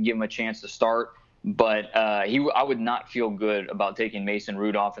 you can give him a chance to start. But I would not feel good about taking Mason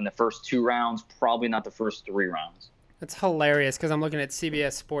Rudolph in the first 2 rounds, probably not the first 3 rounds. That's hilarious, because I'm looking at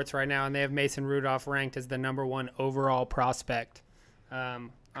CBS Sports right now, and they have Mason Rudolph ranked as the number 1 overall prospect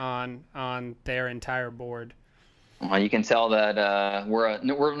on their entire board. Well, you can tell that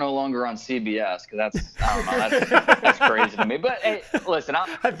we're no longer on CBS, because that's crazy to me. But hey, listen,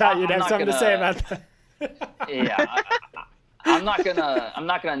 I thought you'd have something to say about that. Yeah, I'm not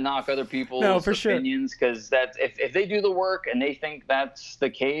gonna knock other people's opinions, because that's if they do the work and they think that's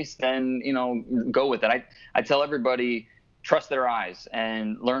the case, then go with it. I tell everybody, trust their eyes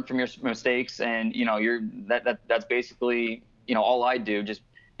and learn from your mistakes, and that's basically all I do. Just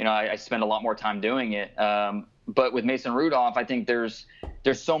I spend a lot more time doing it. But with Mason Rudolph, I think there's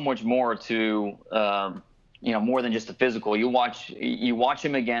so much more to more than just the physical. You watch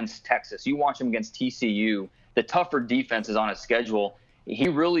him against Texas, you watch him against TCU. The tougher defenses on his schedule,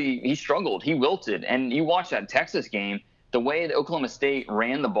 he struggled. He wilted. And you watch that Texas game, the way that Oklahoma State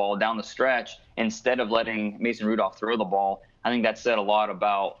ran the ball down the stretch instead of letting Mason Rudolph throw the ball, I think that said a lot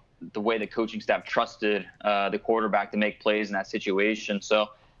about the way the coaching staff trusted the quarterback to make plays in that situation. So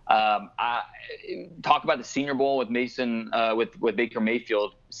I talk about the Senior Bowl with Mason, with Baker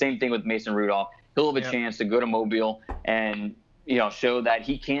Mayfield. Same thing with Mason Rudolph. He'll have a chance to go to Mobile and show that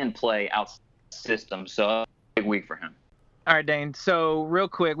he can play out system. So big week for him. All right, Dane. So real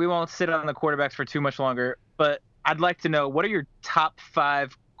quick, we won't sit on the quarterbacks for too much longer, but I'd like to know, what are your top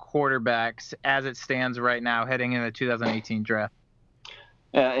 5 quarterbacks as it stands right now heading into the 2018 draft?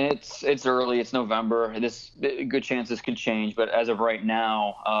 Yeah, it's early. It's November. Good chance this could change, but as of right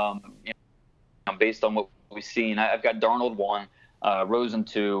now, based on what we've seen, I've got Darnold 1. Rosen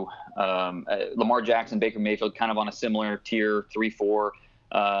 2, Lamar Jackson, Baker Mayfield, kind of on a similar tier, 3-4.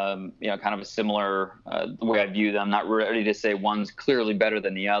 Kind of a similar the way I view them. Not ready to say one's clearly better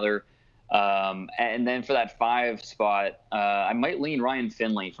than the other. And then for that 5 spot, I might lean Ryan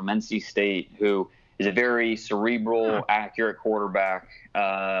Finley from NC State, who is a very cerebral, accurate quarterback.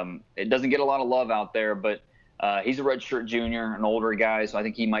 It doesn't get a lot of love out there, but he's a redshirt junior, an older guy, so I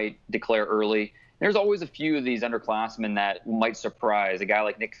think he might declare early. There's always a few of these underclassmen that might surprise. A guy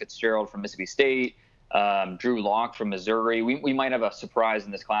like Nick Fitzgerald from Mississippi State, Drew Lock from Missouri. We might have a surprise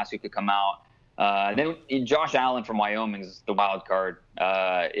in this class who could come out. Then Josh Allen from Wyoming is the wild card.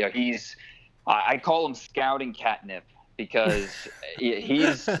 I call him scouting catnip because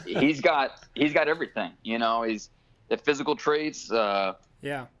he's got everything. He's the physical traits, the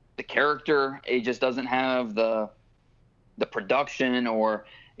character. He just doesn't have the production or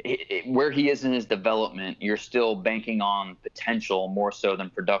where he is in his development. You're still banking on potential more so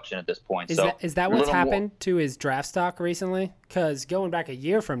than production at this point. Is that what's happened to his draft stock recently? Because going back a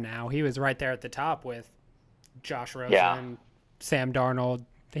year from now, he was right there at the top with Josh Rosen, Sam Darnold.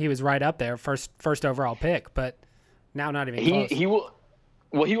 He was right up there, first overall pick, but now not even close. He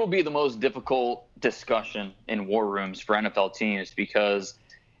will be the most difficult discussion in war rooms for NFL teams because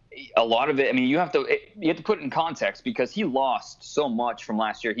a lot of it, you have to put it in context because he lost so much from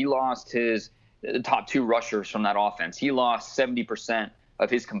last year. He lost his top 2 rushers from that offense. He lost 70% of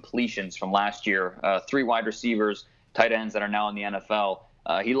his completions from last year. 3 wide receivers, tight ends that are now in the NFL.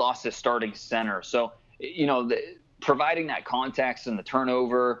 He lost his starting center. So, providing that context and the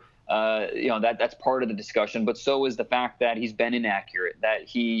turnover, that's part of the discussion. But so is the fact that he's been inaccurate, that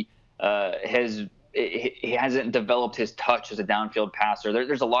he hasn't developed his touch as a downfield passer.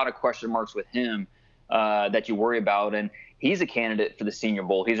 There's a lot of question marks with him that you worry about. And he's a candidate for the Senior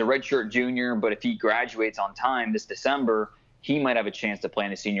Bowl. He's a redshirt junior, but if he graduates on time this December, he might have a chance to play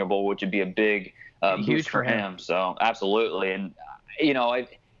in the Senior Bowl, which would be a big boost for him. So absolutely. And,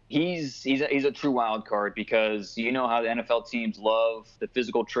 he's a true wild card because how the NFL teams love the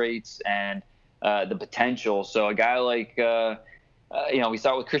physical traits and the potential. So a guy like we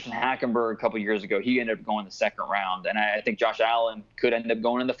saw it with Christian Hackenberg a couple years ago. He ended up going the second round, and I think Josh Allen could end up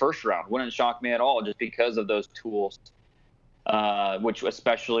going in the first round. Wouldn't shock me at all, just because of those tools, which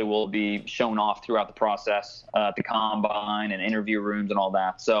especially will be shown off throughout the process at the combine and interview rooms and all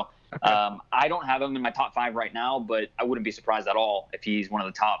that. So I don't have him in my top 5 right now, but I wouldn't be surprised at all if he's one of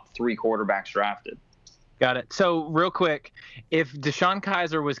the top 3 quarterbacks drafted. Got it. So real quick, if DeShone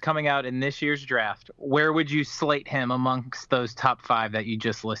Kizer was coming out in this year's draft, where would you slate him amongst those top 5 that you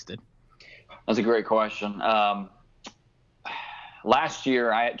just listed? That's a great question. Last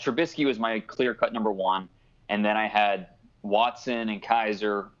year, Trubisky was my clear-cut number 1, and then I had Watson and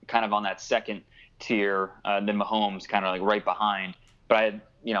Kizer kind of on that second tier, then Mahomes kind of like right behind. But I had,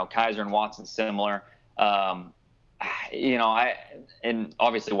 Kizer and Watson similar. And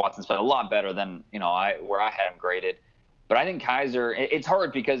obviously Watson's played a lot better than, where I had him graded. But I think Kizer, it's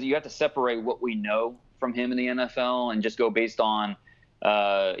hard because you have to separate what we know from him in the NFL and just go based on,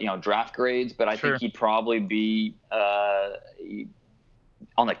 draft grades. But I think he'd probably be on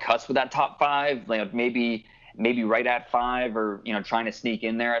the cusp with that top 5, maybe right at 5 or, trying to sneak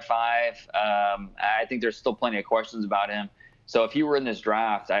in there at 5. I think there's still plenty of questions about him. So if he were in this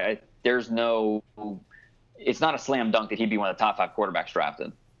draft, it's not a slam dunk that he'd be one of the top 5 quarterbacks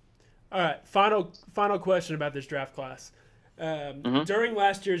drafted. All right, final question about this draft class. During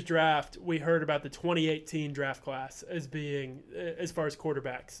last year's draft, we heard about the 2018 draft class as being, as far as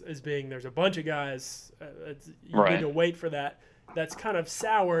quarterbacks, as being there's a bunch of guys. You need to wait for that. That's kind of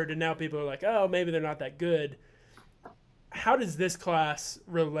soured, and now people are like, oh, maybe they're not that good. How does this class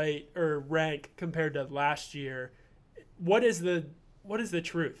relate or rank compared to last year? What is the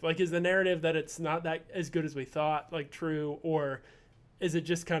truth? Is the narrative that it's not that as good as we thought, true, or is it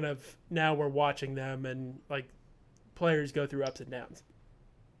just kind of now we're watching them and players go through ups and downs?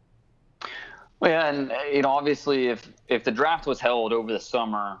 Well, yeah, and obviously if the draft was held over the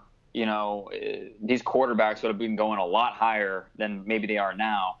summer, these quarterbacks would have been going a lot higher than maybe they are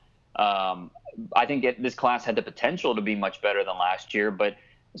now. I think this class had the potential to be much better than last year, but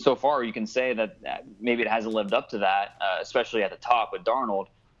so far you can say that maybe it hasn't lived up to that, especially at the top with Darnold.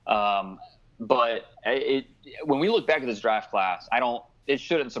 But when we look back at this draft class, it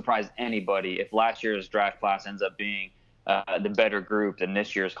shouldn't surprise anybody if last year's draft class ends up being the better group than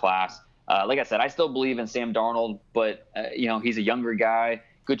this year's class. Like I said, I still believe in Sam Darnold, but he's a younger guy.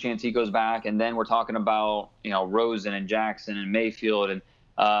 Good chance he goes back. And then we're talking about Rosen and Jackson and Mayfield and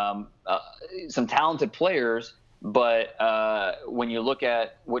some talented players. But when you look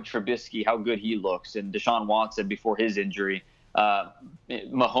at what Trubisky, how good he looks, and Deshaun Watson before his injury,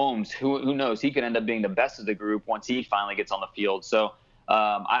 Mahomes, who knows? He could end up being the best of the group once he finally gets on the field. So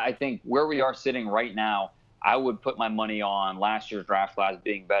I think where we are sitting right now, I would put my money on last year's draft class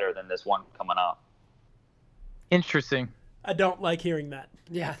being better than this one coming up. Interesting. I don't like hearing that.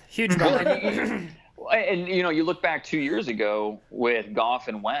 Yeah, huge bummer. And, you look back 2 years ago with Goff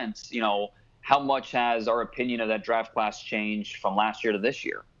and Wentz, how much has our opinion of that draft class changed from last year to this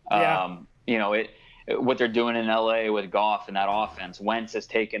year? Yeah. What they're doing in LA with Goff and that offense. Wentz has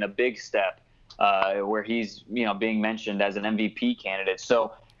taken a big step where he's, being mentioned as an MVP candidate.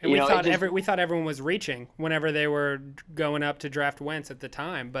 So, and we thought everyone was reaching whenever they were going up to draft Wentz at the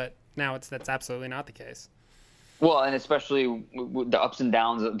time, but now that's absolutely not the case. Well, and especially with the ups and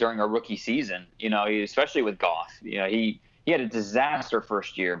downs during our rookie season, especially with Goff, he had a disaster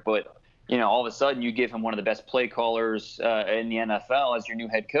first year, but all of a sudden you give him one of the best play callers in the NFL as your new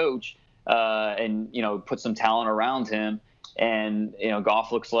head coach, and put some talent around him, and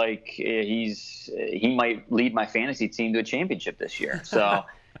Goff looks like he might lead my fantasy team to a championship this year. So.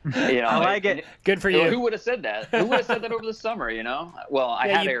 I like it. Good for you. Who would have said that? Who would have said that over the summer? Well, I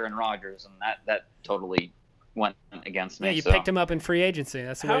had Aaron Rodgers, and that totally went against me. Yeah, you picked him up in free agency.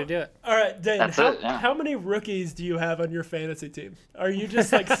 That's the way to do it. All right, Dane, yeah. How many rookies do you have on your fantasy team? Are you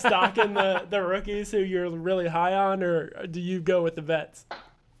just like stocking the rookies who you're really high on, or do you go with the vets?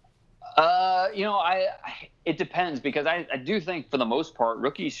 It depends, because I do think for the most part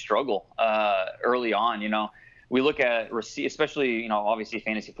rookies struggle early on. We look at especially obviously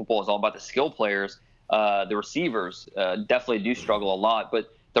fantasy football is all about the skill players. The receivers definitely do struggle a lot,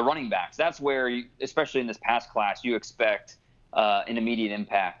 but the running backs, that's where, especially in this past class, you expect an immediate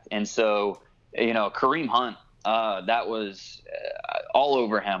impact. And so, Kareem Hunt, that was all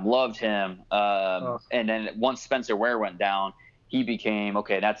over him, loved him. And then once Spencer Ware went down, he became,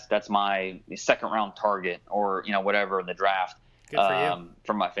 okay, that's my second round target, or, whatever in the draft. Good for you.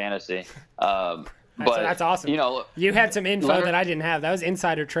 From my fantasy. That's awesome. You had some info that I didn't have. That was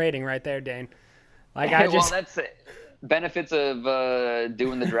insider trading right there, Dane. Well, that's it. Benefits of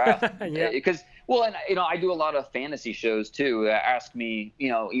doing the draft. Yeah. Because I do a lot of fantasy shows too. Ask me,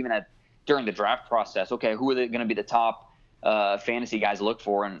 even during the draft process, okay, who are going to be the top fantasy guys to look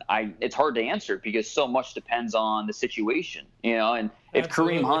for? And it's hard to answer because so much depends on the situation, and if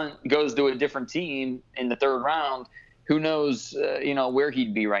Kareem Hunt goes to a different team in the third round, who knows, where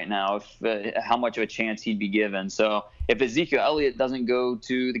he'd be right now, if how much of a chance he'd be given. So if Ezekiel Elliott doesn't go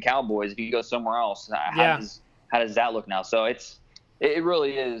to the Cowboys, if he goes somewhere else, how does that look now? So it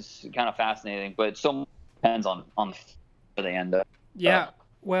really is kind of fascinating, but so much depends on where they end up. Yeah.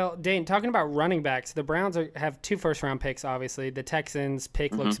 Well, Dane, talking about running backs, the Browns have 2 first-round picks, obviously. The Texans'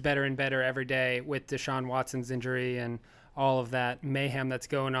 pick looks better and better every day with Deshaun Watson's injury and all of that mayhem that's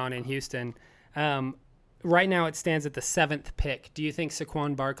going on in Houston. Right now it stands at the 7th pick. Do you think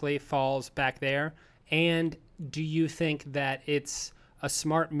Saquon Barkley falls back there? And do you think that it's a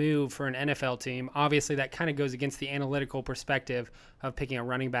smart move for an NFL team? Obviously, that kind of goes against the analytical perspective of picking a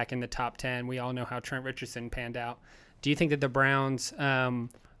running back in the top 10. We all know how Trent Richardson panned out. Do you think that the Browns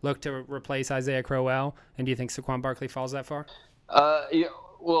look to replace Isaiah Crowell? And do you think Saquon Barkley falls that far?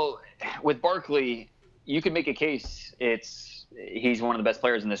 Well, with Barkley, you can make a case he's one of the best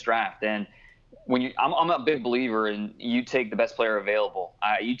players in this draft. And I'm a big believer in you take the best player available.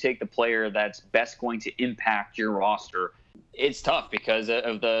 You take the player that's best going to impact your roster. It's tough because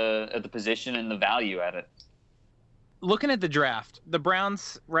of the position and the value at it. Looking at the draft, the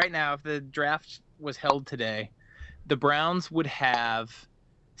Browns right now, if the draft was held today, the Browns would have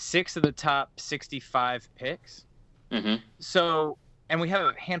 6 of the top 65 picks. Mm-hmm. So, and we have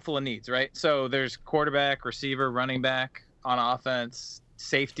a handful of needs, right? So there's quarterback, receiver, running back on offense,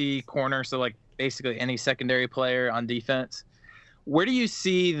 safety, corner. So like basically any secondary player on defense. Where do you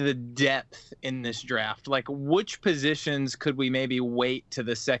see the depth in this draft? Like, which positions could we maybe wait to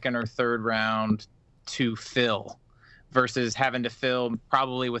the 2nd or 3rd round to fill versus having to fill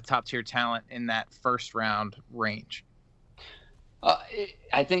probably with top-tier talent in that 1st round range?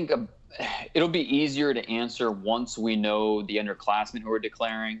 I think it'll be easier to answer once we know the underclassmen who are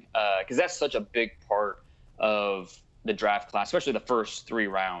declaring, because that's such a big part of the draft class, especially the first 3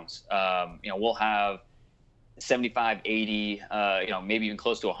 rounds. We'll have 75, 80, maybe even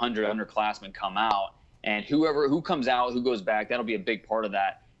close to 100 underclassmen come out, and who comes out, who goes back, that'll be a big part of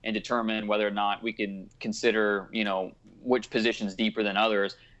that, and determine whether or not we can consider, which positions deeper than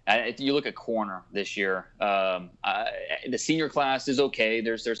others. If you look at corner this year, the senior class is okay.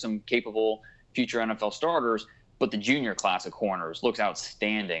 There's some capable future NFL starters, but the junior class of corners looks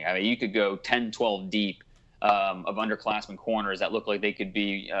outstanding. I mean, you could go 10, 12 deep of underclassmen corners that look like they could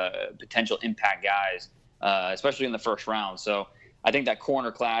be potential impact guys especially in the first round. So I think that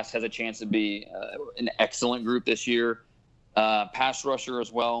corner class has a chance to be an excellent group this year. Pass rusher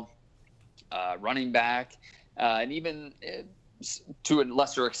as well, running back, and even to a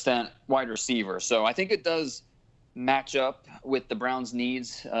lesser extent, wide receiver. So I think it does match up with the Browns'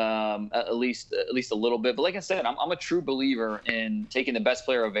 needs at least a little bit. But like I said, I'm a true believer in taking the best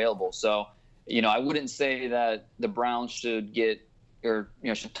player available. So, I wouldn't say that the Browns should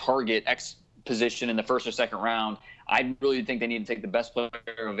should target X position in the first or second round. I really think they need to take the best player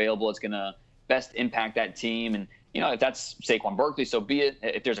available. It's going to best impact that team. And, if that's Saquon Barkley, so be it.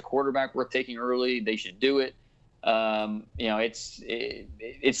 If there's a quarterback worth taking early, they should do it.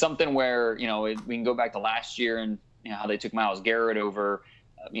 It's something where, we can go back to last year and how they took Myles Garrett over,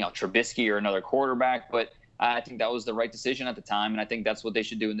 Trubisky or another quarterback. But I think that was the right decision at the time. And I think that's what they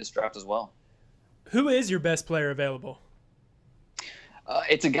should do in this draft as well. Who is your best player available?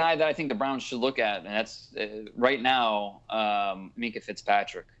 It's a guy that I think the Browns should look at, and that's right now Minkah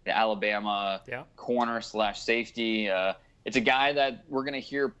Fitzpatrick, the Alabama corner/safety. It's a guy that we're going to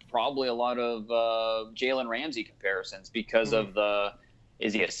hear probably a lot of Jalen Ramsey comparisons because of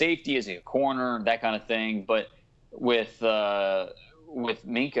is he a safety, is he a corner, that kind of thing. But with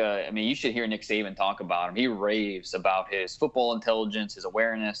Minkah, I mean, you should hear Nick Saban talk about him. He raves about his football intelligence, his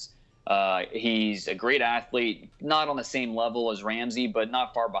awareness. He's a great athlete, not on the same level as Ramsey, but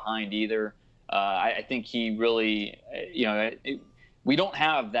not far behind either. I think he really, we don't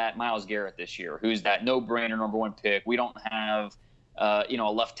have that Myles Garrett this year, who's that no-brainer number one pick. We don't have, a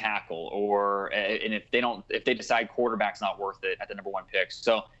left tackle, and if they decide quarterback's not worth it at the number one pick.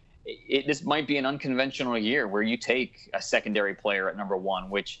 So this might be an unconventional year where you take a secondary player at number one,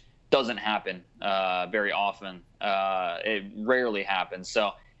 which doesn't happen very often. It rarely happens.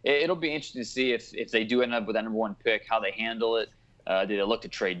 So it'll be interesting to see if they do end up with that number one pick, how they handle it. Do they look to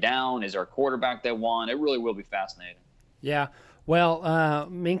trade down? Is there a quarterback they want? It really will be fascinating. Yeah. Well,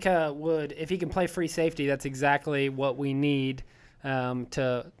 Minkah would, if he can play free safety, that's exactly what we need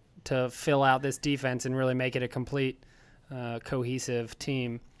to fill out this defense and really make it a complete, cohesive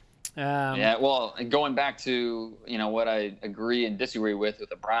team. Well, going back to what I agree and disagree with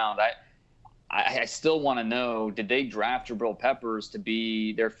the Browns, I still want to know, did they draft Jabril Peppers to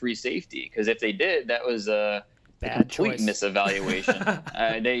be their free safety? Because if they did, that was a complete misevaluation.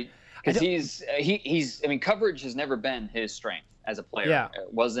 Because he's coverage has never been his strength as a player. Yeah.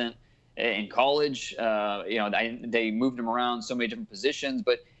 It wasn't in college. They moved him around so many different positions,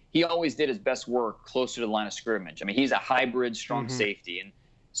 but he always did his best work closer to the line of scrimmage. I mean, he's a hybrid strong safety. And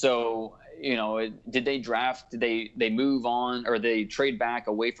so, did they move on, or they trade back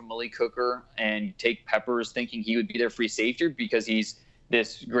away from Malik Hooker and take Peppers thinking he would be their free safety because he's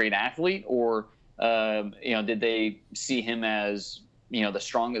this great athlete? Or, did they see him as,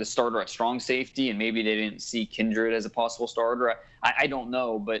 the starter at strong safety, and maybe they didn't see Kindred as a possible starter? I don't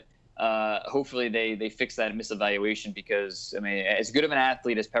know, but hopefully they fix that misevaluation, because as good of an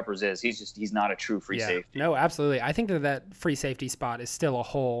athlete as Peppers is, he's not a true free safety. No, absolutely. I think that free safety spot is still a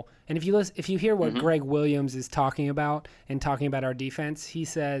hole. And if you hear what Greg Williams is talking about our defense, he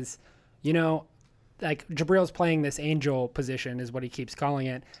says, like Jabril's playing this angel position is what he keeps calling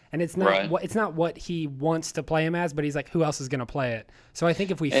it, and it's not what he wants to play him as, but he's like, who else is going to play it? So I think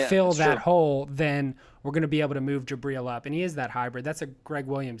if we fill that hole, then we're going to be able to move Jabril up, and he is that hybrid. That's a Greg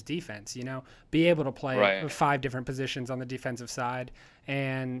Williams defense, be able to play 5 different positions on the defensive side,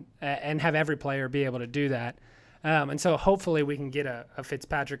 and have every player be able to do that. And so hopefully we can get a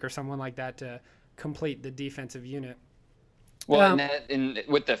Fitzpatrick or someone like that to complete the defensive unit. Well, and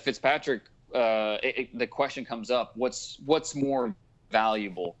with the Fitzpatrick. The question comes up: what's more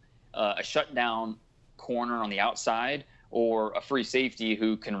valuable, a shutdown corner on the outside, or a free safety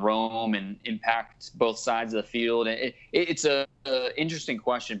who can roam and impact both sides of the field? And it's a interesting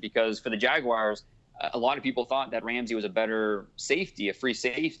question, because for the Jaguars, a lot of people thought that Ramsey was a better safety, a free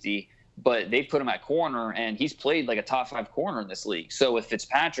safety, but they put him at corner, and he's played like a top 5 corner in this league. So with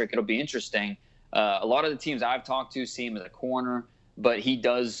Fitzpatrick, it'll be interesting. A lot of the teams I've talked to see him as a corner, but he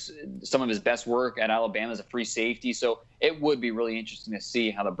does some of his best work at Alabama as a free safety. So it would be really interesting to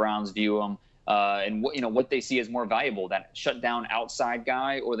see how the Browns view him, and what they see as more valuable, that shutdown outside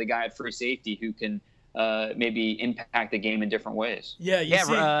guy or the guy at free safety who can maybe impact the game in different ways.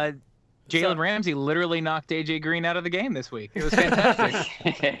 Jalen Ramsey literally knocked AJ Green out of the game this week. It was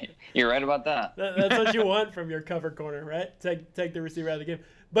fantastic. You're right about that. That's what you want from your cover corner, right? Take the receiver out of the game.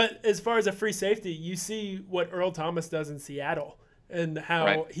 But as far as a free safety, you see what Earl Thomas does in Seattle and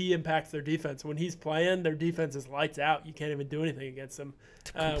how he impacts their defense. When he's playing, their defense is lights out. You can't even do anything against them.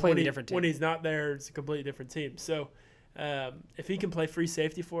 It's a completely different team. When he's not there, it's a completely different team. So if he can play free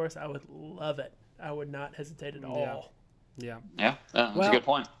safety for us, I would love it. I would not hesitate at all. Yeah. That's a good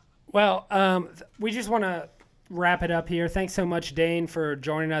point. Well, we just want to wrap it up here. Thanks so much, Dane, for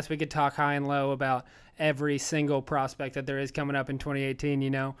joining us. We could talk high and low about every single prospect that there is coming up in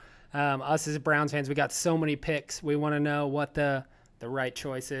 2018. Us as Browns fans, we got so many picks. We want to know what the right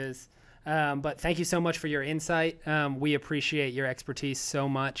choice is. But thank you so much for your insight. We appreciate your expertise so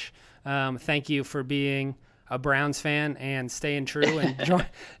much. Thank you for being a Browns fan and staying true and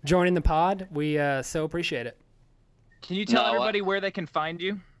joining the pod. We so appreciate it. Can you tell everybody where they can find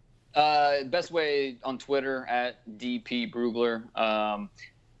you? Best way on Twitter at DP Brugler.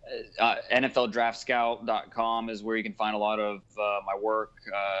 NFLDraftScout.com is where you can find a lot of my work,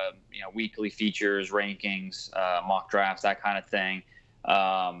 weekly features, rankings, mock drafts, that kind of thing.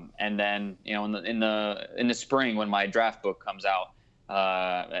 And then, in the spring when my draft book comes out,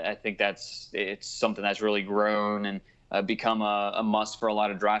 I think it's something that's really grown and become a must for a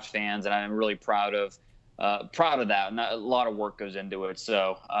lot of draft fans, and I'm really proud of that. And a lot of work goes into it.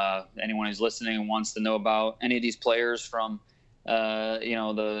 So anyone who's listening and wants to know about any of these players from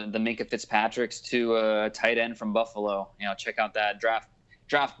the Minkah Fitzpatricks to a tight end from Buffalo, check out that draft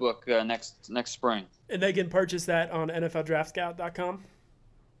book next spring. And they can purchase that on NFLDraftScout.com.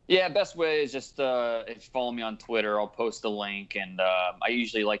 Yeah, best way is just if you follow me on Twitter, I'll post a link, and I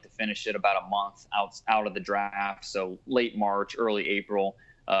usually like to finish it about a month out of the draft, so late March, early April.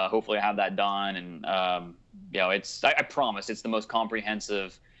 Hopefully I have that done, and I promise it's the most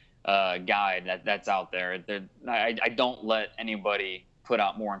comprehensive guide that's out there. I don't let anybody put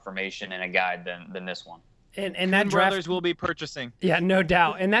out more information in a guide than this one. And that draft brothers will be purchasing. Yeah, no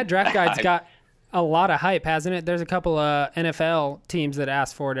doubt. And that draft guide's got a lot of hype, hasn't it? There's a couple of NFL teams that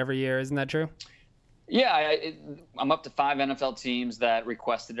ask for it every year. Isn't that true? Yeah, I'm up to 5 NFL teams that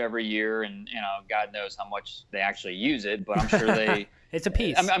request it every year, and God knows how much they actually use it, but I'm sure they. It's a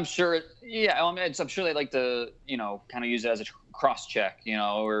piece. I'm sure. Yeah, I'm sure they like to kind of use it as a cross check,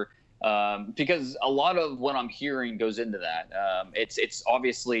 or because a lot of what I'm hearing goes into that. It's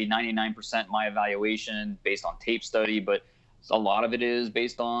obviously 99% my evaluation based on tape study, but a lot of it is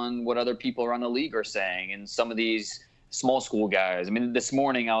based on what other people around the league are saying, and some of these small school guys. I mean, this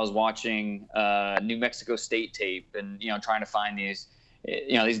morning I was watching New Mexico State tape, and trying to find these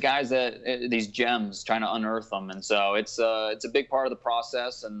guys these gems, trying to unearth them. And so it's a big part of the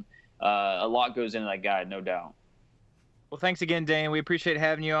process, and a lot goes into that guide, no doubt. Well, thanks again, Dane. We appreciate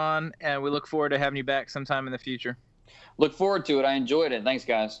having you on, and we look forward to having you back sometime in the future. Look forward to it. I enjoyed it. Thanks,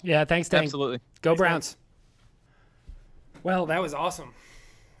 guys. Yeah, thanks, Dane. Absolutely. Go Browns. Well, that was awesome.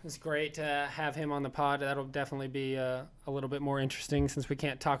 It was great to have him on the pod. That'll definitely be a little bit more interesting since we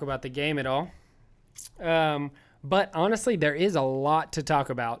can't talk about the game at all. But honestly, there is a lot to talk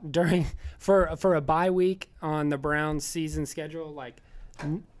about for a bye week on the Browns season schedule. Like,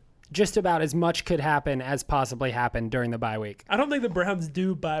 just about as much could happen as possibly happened during the bye week. I don't think the Browns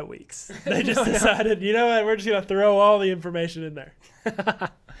do bye weeks. They just decided, you know what, we're just going to throw all the information in there.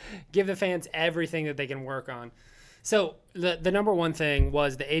 Give the fans everything that they can work on. So the number one thing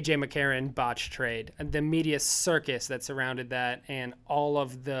was the A.J. McCarron botch trade, and the media circus that surrounded that, and all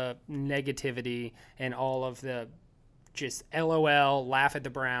of the negativity and all of the just LOL, laugh at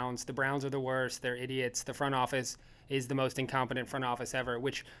the Browns. The Browns are the worst. They're idiots. The front office is the most incompetent front office ever,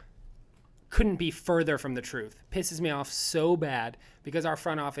 which couldn't be further from the truth. Pisses me off so bad because our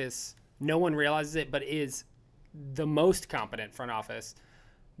front office, no one realizes it, but is the most competent front office.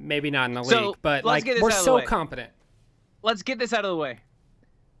 Maybe not in the league, but we're so competent. Let's get this out of the way.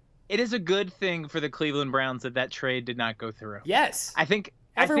 It is a good thing for the Cleveland Browns that trade did not go through. Yes. I think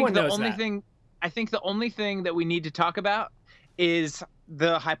the only thing that we need to talk about is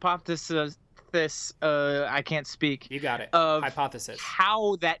the hypothesis. I can't speak. You got it. Of hypothesis.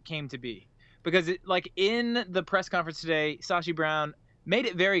 How that came to be, because in the press conference today, Sashi Brown made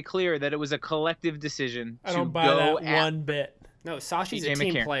it very clear that it was a collective decision. I don't buy that one bit. No, Sashi's a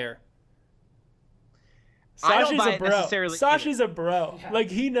team player. Sashi's a bro. Sashi's a bro. Yeah. Like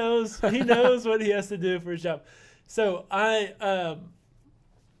he knows what he has to do for his job. So I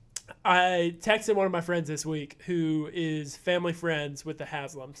texted one of my friends this week who is family friends with the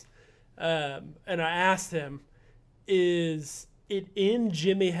Haslams, and I asked him, "Is it in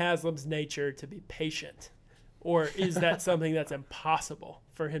Jimmy Haslam's nature to be patient, or is that something that's impossible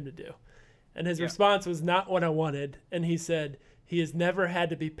for him to do?" And his response was not what I wanted, and he said he has never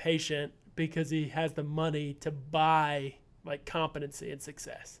had to be patient because he has the money to buy competency and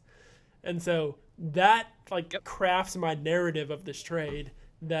success. And so that crafts my narrative of this trade,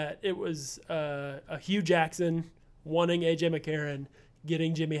 that it was a Hugh Jackson wanting A.J. McCarron,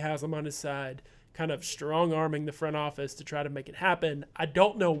 getting Jimmy Haslam on his side, kind of strong-arming the front office to try to make it happen. I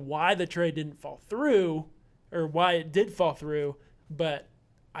don't know why the trade didn't fall through or why it did fall through, but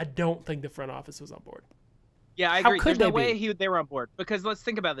I don't think the front office was on board. Yeah, I agree. There's no way they were on board, because let's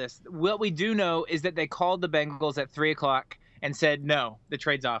think about this. What we do know is that they called the Bengals at 3 o'clock and said, no, the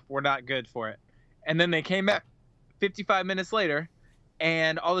trade's off. We're not good for it. And then they came back 55 minutes later,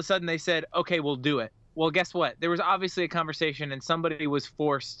 and all of a sudden they said, okay, we'll do it. Well, guess what? There was obviously a conversation, and somebody was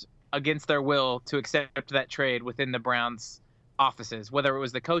forced against their will to accept that trade within the Browns offices, whether it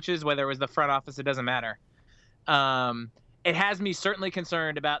was the coaches, whether it was the front office, it doesn't matter. It has me certainly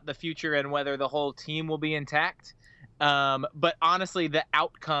concerned about the future and whether the whole team will be intact. But honestly, the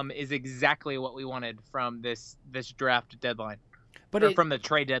outcome is exactly what we wanted from this draft deadline, from the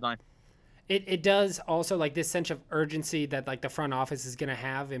trade deadline. It does also, like, this sense of urgency that, like, the front office is going to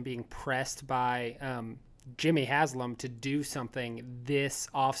have in being pressed by Jimmy Haslam to do something this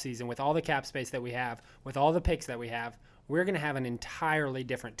offseason with all the cap space that we have, with all the picks that we have. We're going to have an entirely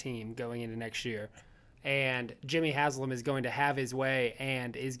different team going into next year. And Jimmy Haslam is going to have his way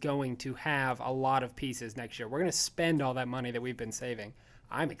and is going to have a lot of pieces next year. We're going to spend all that money that we've been saving.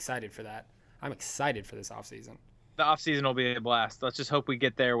 I'm excited for that. I'm excited for this offseason. The offseason will be a blast. Let's just hope we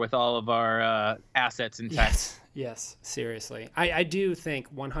get there with all of our assets intact. Yes, seriously. I do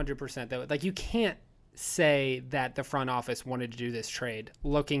think 100% that, like, you can't say that the front office wanted to do this trade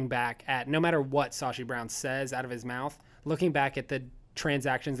looking back at, no matter what Sashi Brown says out of his mouth, looking back at the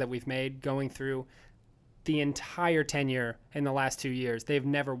transactions that we've made going through the entire tenure in the last 2 years. They've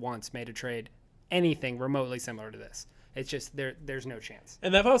never once made a trade anything remotely similar to this. It's just there's no chance.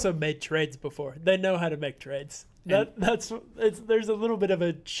 And they've also made trades before. They know how to make trades. There's a little bit of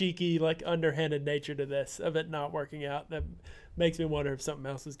a cheeky, like, underhanded nature to this, of it not working out, that makes me wonder if something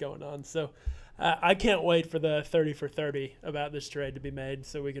else is going on. So I can't wait for the 30 for 30 about this trade to be made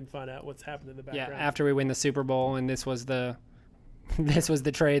so we can find out what's happened in the background. Yeah, after we win the Super Bowl and this was the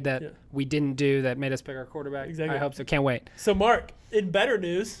trade that we didn't do that made us pick our quarterback. Exactly. I hope so. Can't wait. So, Mark, in better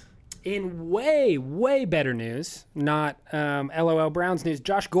news. In way, way better news, not LOL Browns news,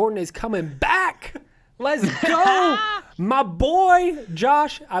 Josh Gordon is coming back. Let's go. My boy,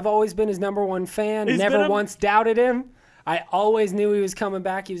 Josh. I've always been his number one fan. Never once doubted him. I always knew he was coming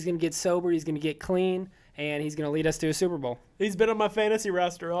back. He was going to get sober. He's going to get clean. And he's going to lead us to a Super Bowl. He's been on my fantasy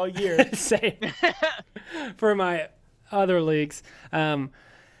roster all year. Same. For my other leagues.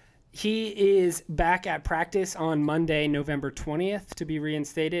 He is back at practice on Monday, November 20th, to be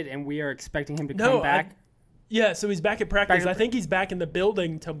reinstated, and we are expecting him to come back. So he's back at practice. I think he's back in the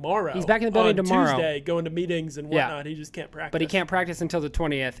building tomorrow. He's back in the building tomorrow. Tuesday, going to meetings and whatnot. He just can't practice. But he can't practice until the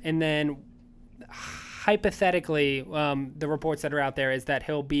 20th. And then, hypothetically, the reports that are out there is that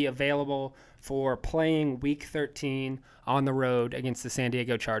he'll be available for playing Week 13 on the road against the San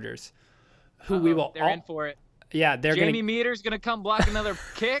Diego Chargers, who we will. They're in for it. Yeah, Jamie Meter's going to come block another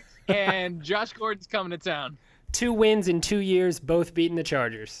kick, and Josh Gordon's coming to town. 2 wins in 2 years, both beating the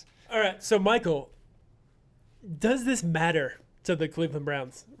Chargers. All right, so Michael, does this matter to the Cleveland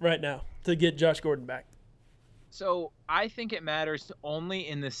Browns right now to get Josh Gordon back? So I think it matters only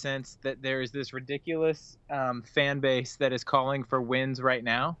in the sense that there is this ridiculous fan base that is calling for wins right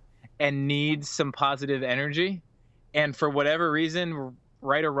now and needs some positive energy. And for whatever reason,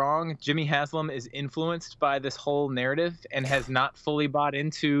 right or wrong, Jimmy Haslam is influenced by this whole narrative and has not fully bought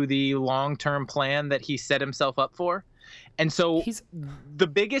into the long-term plan that he set himself up for. And so the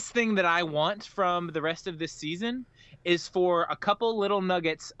biggest thing that I want from the rest of this season is for a couple little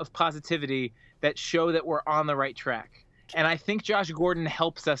nuggets of positivity that show that we're on the right track. And I think Josh Gordon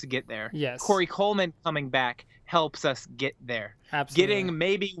helps us get there. Yes. Corey Coleman coming back helps us get there. Absolutely. Getting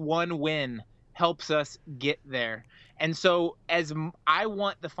maybe one win helps us get there. And so as I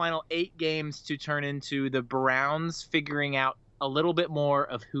want the final 8 games to turn into the Browns figuring out a little bit more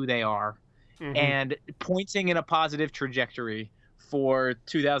of who they are and pointing in a positive trajectory for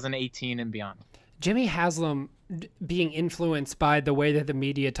 2018 and beyond. Jimmy Haslam being influenced by the way that the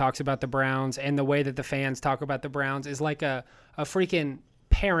media talks about the Browns and the way that the fans talk about the Browns is like a freaking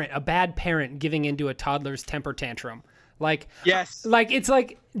parent, a bad parent giving into a toddler's temper tantrum. Like, yes, like it's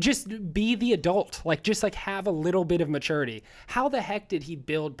like just be the adult, like just like have a little bit of maturity. How the heck did he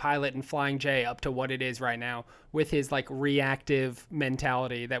build Pilot and Flying J up to what it is right now with his like reactive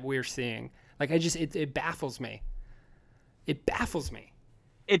mentality that we're seeing? Like it baffles me. It baffles me.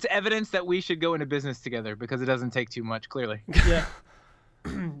 It's evidence that we should go into business together because it doesn't take too much, clearly. Yeah.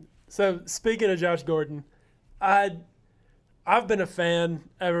 So speaking of Josh Gordon, I've been a fan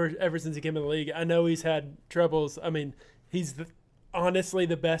ever since he came in the league. I know he's had troubles. I mean, he's honestly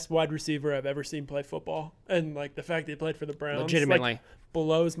the best wide receiver I've ever seen play football. And, like, the fact that he played for the Browns legitimately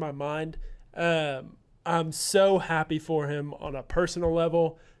blows my mind. I'm so happy for him on a personal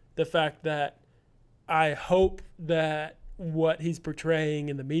level. The fact that I hope that what he's portraying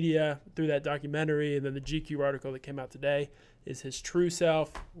in the media through that documentary and then the GQ article that came out today is his true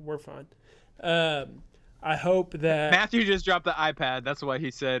self. We're fine. I hope that Matthew just dropped the iPad. That's why he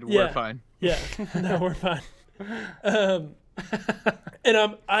said we're fine. Yeah, no, we're fine. And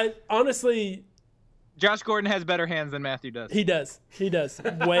I honestly, Josh Gordon has better hands than Matthew does. He does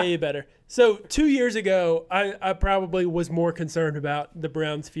way better. So 2 years ago, I probably was more concerned about the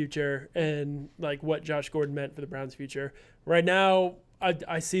Browns' future and like what Josh Gordon meant for the Browns' future. Right now,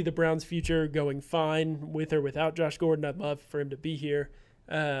 I see the Browns' future going fine with or without Josh Gordon. I'd love for him to be here.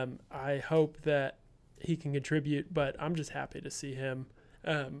 I hope that he can contribute, but I'm just happy to see him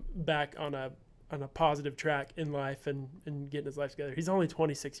back on a positive track in life and getting his life together. He's only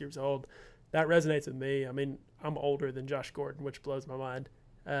 26 years old. That resonates with me. I mean, I'm older than Josh Gordon, which blows my mind.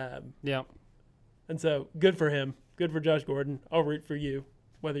 Yeah. And so good for him. Good for Josh Gordon. I'll root for you,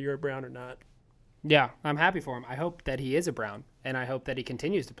 whether you're a Brown or not. Yeah, I'm happy for him. I hope that he is a Brown, and I hope that he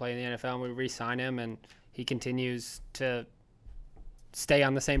continues to play in the NFL and we re-sign him and he continues to stay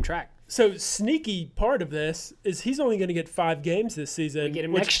on the same track. So sneaky part of this is he's only going to get 5 games this season. We get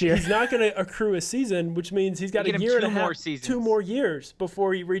him next year. He's not going to accrue a season, which means he's got a year and a half, 2 more years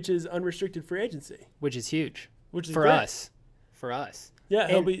before he reaches unrestricted free agency, which is huge. Which is for great. us. For us. Yeah,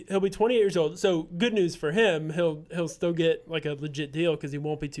 he'll be 28 years old. So good news for him. He'll still get like a legit deal because he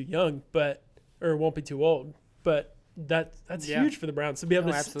won't be too young, or won't be too old. But that's huge for the Browns to be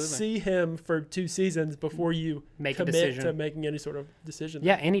able to see him for 2 seasons before you commit to making any sort of decision.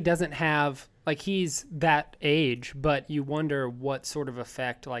 Yeah, and he doesn't have he's that age, but you wonder what sort of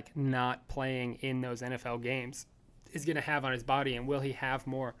effect not playing in those NFL games is going to have on his body, and will he have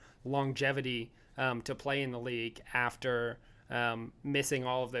more longevity to play in the league after missing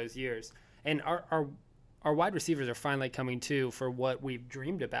all of those years. And our wide receivers are finally coming to for what we've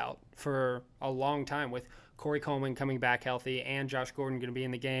dreamed about for a long time, with Corey Coleman coming back healthy and Josh Gordon going to be in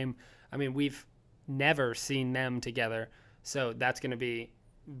the game. I mean, we've never seen them together, so that's going to be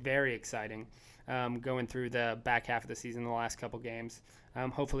very exciting going through the back half of the season, the last couple games.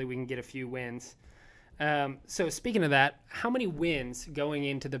 Hopefully we can get a few wins. So speaking of that, how many wins going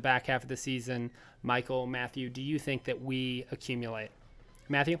into the back half of the season, Michael, Matthew, do you think that we accumulate?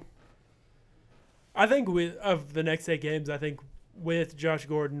 Matthew? I think of the next 8 games, I think with Josh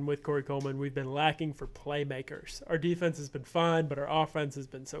Gordon, with Corey Coleman, we've been lacking for playmakers. Our defense has been fine, but our offense has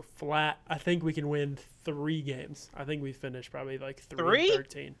been so flat. I think we can win 3 games. I think we finish probably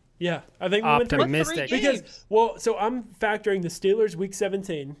 3-13. Yeah, I think we win 3. Optimistic. Because, so I'm factoring the Steelers week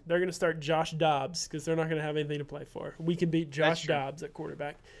 17. They're going to start Josh Dobbs because they're not going to have anything to play for. We can beat Josh Dobbs at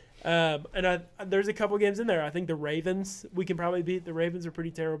quarterback. And there's a couple games in there. I think the Ravens, we can probably beat. The Ravens are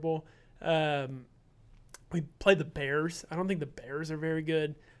pretty terrible. We play the Bears. I don't think the Bears are very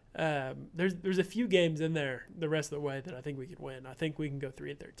good. There's a few games in there the rest of the way that I think we could win. I think we can go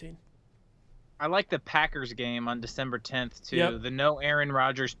 3-13. I like the Packers game on December 10th too. Yep. The no Aaron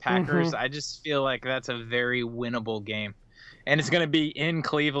Rodgers Packers. Mm-hmm. I just feel like that's a very winnable game, and it's going to be in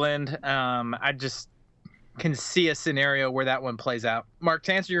Cleveland. I just can see a scenario where that one plays out. Mark,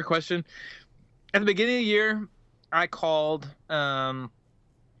 to answer your question, at the beginning of the year, I called our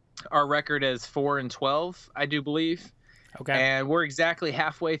record as 4-12, I do believe. Okay. And we're exactly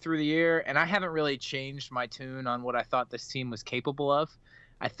halfway through the year, and I haven't really changed my tune on what I thought this team was capable of.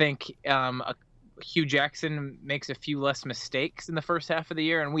 I think Hugh Jackson makes a few less mistakes in the first half of the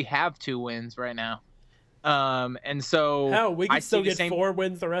year, and we have 2 wins right now. And so hell, we could still get 4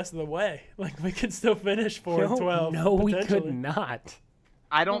 wins the rest of the way. We could still finish 4-12. No, we could not.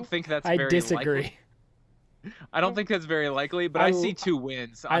 I don't think that's very likely. I disagree. I don't think that's very likely, but I see 2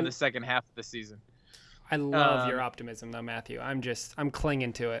 wins on the second half of the season. I love your optimism, though, Matthew. I'm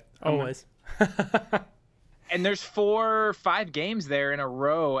clinging to it. Always. And there's 4 or 5 games there in a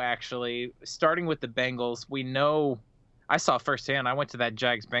row, actually, starting with the Bengals. We know – I saw firsthand. I went to that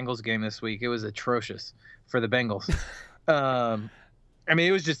Jags-Bengals game this week. It was atrocious for the Bengals. I mean,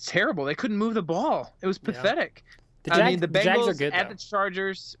 it was just terrible. They couldn't move the ball. It was pathetic. Yeah. The Bengals Jags are good, at though. the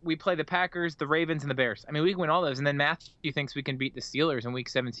Chargers. We play the Packers, the Ravens, and the Bears. I mean, we can win all those. And then Matthew thinks we can beat the Steelers in Week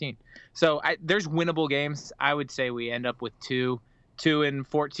 17. So there's winnable games. I would say we end up with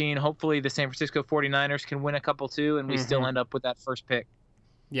 2-14. Hopefully the San Francisco 49ers can win a couple too, and we still end up with that first pick.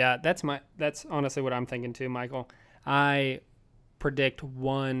 Yeah, that's honestly what I'm thinking too, Michael. I predict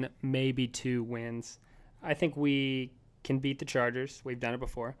 1, maybe 2 wins. I think we can beat the Chargers. We've done it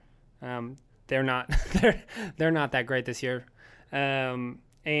before. They're not that great this year. And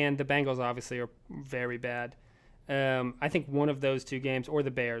the Bengals obviously are very bad. I think one of those two games, or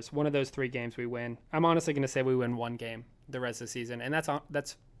the Bears, one of those three games we win. I'm honestly going to say we win one game the rest of the season, and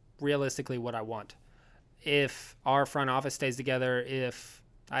that's realistically what I want. If our front office stays together, if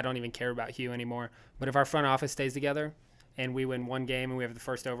I don't even care about Hugh anymore, but if our front office stays together and we win one game and we have the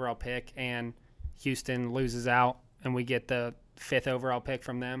first overall pick and Houston loses out and we get the 5th overall pick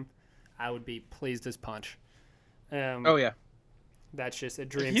from them, I would be pleased as punch. Oh, yeah. That's just a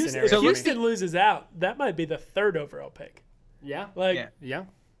dream scenario. If Houston loses out, that might be the 3rd overall pick. Yeah. Yeah.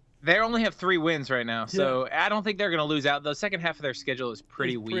 They only have 3 wins right now, so I don't think they're going to lose out. The second half of their schedule is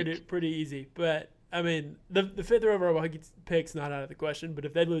pretty weak. Pretty easy. But, I mean, the 5th overall pick's not out of the question, but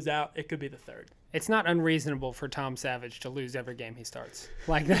if they lose out, it could be the 3rd. It's not unreasonable for Tom Savage to lose every game he starts.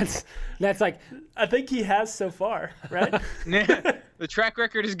 Like, that's like... I think he has so far, right? The track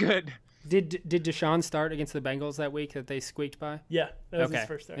record is good. Did Deshaun start against the Bengals that week that they squeaked by? Yeah, that was his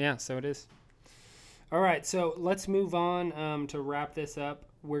first start. Yeah, so it is. All right, so let's move on to wrap this up.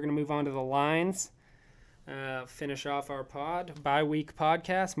 We're going to move on to the lines, finish off our bye-week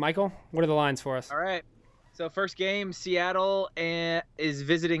podcast. Michael, what are the lines for us? All right. So first game, Seattle is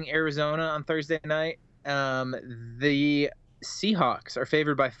visiting Arizona on Thursday night. The Seahawks are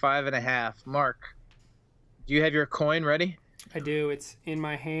favored by 5.5. Mark, do you have your coin ready? I do. It's in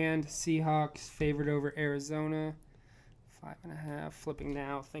my hand. Seahawks favored over Arizona. 5.5. Flipping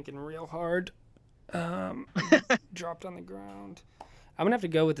now. Thinking real hard. Dropped on the ground. I'm going to have to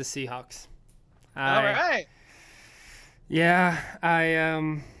go with the Seahawks. All right. Yeah,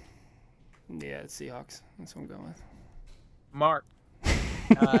 it's Seahawks. That's what I'm going with. Mark.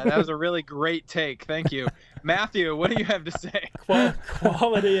 That was a really great take. Thank you. Matthew, what do you have to say?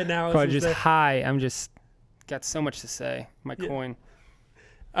 Quality analysis. Just high. I'm just got so much to say. My coin.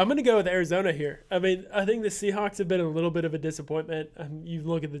 I'm going to go with Arizona here. I mean, I think the Seahawks have been a little bit of a disappointment. You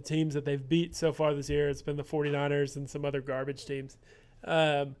look at the teams that they've beat so far this year. It's been the 49ers and some other garbage teams.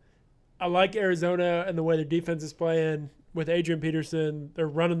 I like Arizona and the way their defense is playing. With Adrian Peterson, they're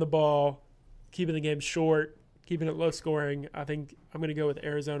running the ball, keeping the game short, keeping it low scoring. I think I'm going to go with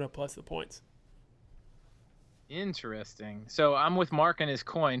Arizona plus the points. Interesting. So I'm with Mark and his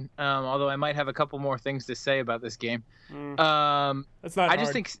coin, although I might have a couple more things to say about this game. That's not hard.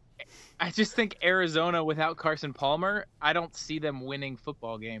 I just think Arizona without Carson Palmer, I don't see them winning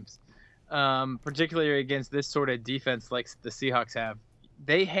football games, particularly against this sort of defense like the Seahawks have.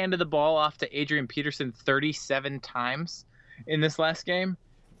 They handed the ball off to Adrian Peterson 37 times in this last game,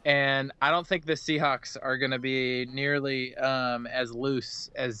 and I don't think the Seahawks are going to be nearly as loose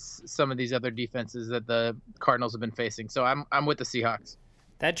as some of these other defenses that the Cardinals have been facing. So I'm with the Seahawks.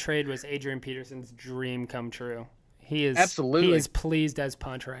 That trade was Adrian Peterson's dream come true. He is absolutely. He is pleased as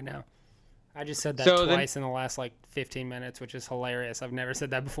punch right now. I just said that twice in the last 15 minutes, which is hilarious. I've never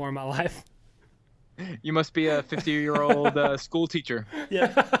said that before in my life. You must be a 50-year-old school teacher.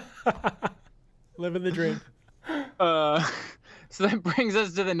 Yeah. Living the dream. So that brings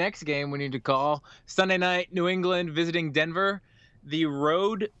us to the next game we need to call. Sunday night, New England visiting Denver. The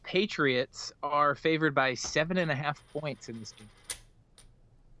road Patriots are favored by 7.5 points in this game.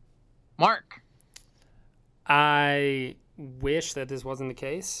 Mark. I wish that this wasn't the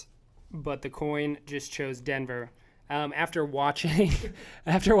case, but the coin just chose Denver. After watching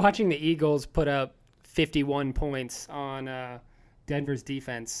the Eagles put up 51 points on Denver's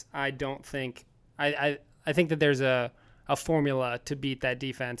defense, I think that there's a formula to beat that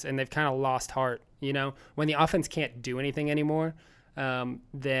defense, and they've kind of lost heart. You know, when the offense can't do anything anymore,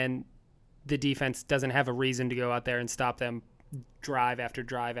 then the defense doesn't have a reason to go out there and stop them drive after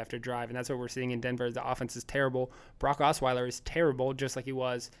drive after drive, and that's what we're seeing in Denver. The offense is terrible. Brock Osweiler is terrible, just like he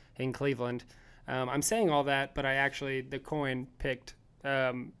was in Cleveland. I'm saying all that, but the coin picked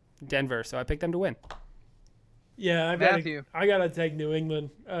Denver, so I picked them to win. Yeah, I gotta take New England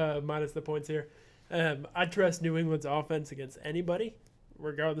minus the points here. I trust New England's offense against anybody,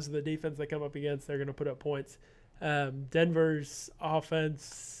 regardless of the defense they come up against. They're gonna put up points. Denver's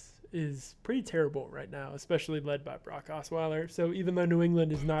offense is pretty terrible right now, especially led by Brock Osweiler. So even though New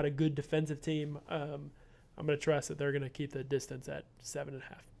England is not a good defensive team, I'm gonna trust that they're gonna keep the distance at 7.5.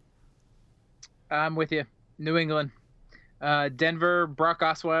 I'm with you. New England. Denver, Brock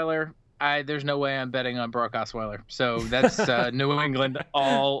Osweiler. There's no way I'm betting on Brock Osweiler. So that's New England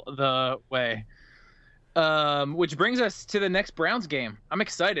all the way. Which brings us to the next Browns game. I'm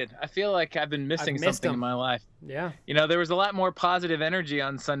excited. I feel like I've been missing something in my life. Yeah. You know, there was a lot more positive energy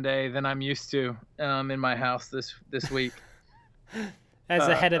on Sunday than I'm used to in my house this week. As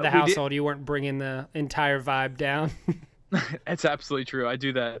the head of the household, you weren't bringing the entire vibe down. That's absolutely true. I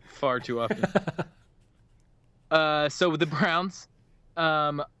do that far too often. So the Browns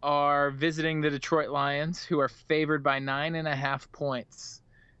are visiting the Detroit Lions, who are favored by 9.5 points.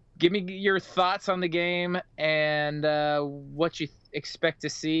 Give me your thoughts on the game and what you expect to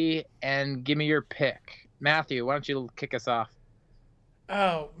see, and give me your pick. Matthew, why don't you kick us off?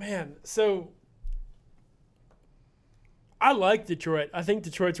 Oh, man. So I like Detroit. I think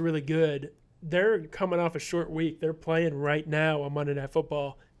Detroit's really good. They're coming off a short week. They're playing right now on Monday Night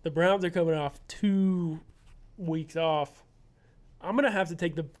Football. The Browns are coming off 2 weeks off. I'm going to have to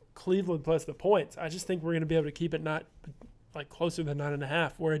take the Cleveland plus the points. I just think we're going to be able to keep it not like closer than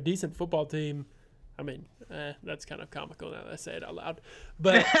 9.5. We're a decent football team. I mean, that's kind of comical now that I say it out loud.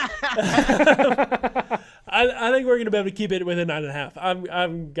 But I think we're going to be able to keep it within 9.5.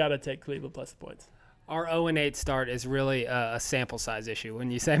 I've got to take Cleveland plus the points. Our 0-8 start is really a sample size issue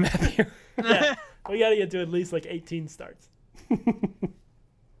when you say Matthew. Yeah, we got to get to at least like 18 starts.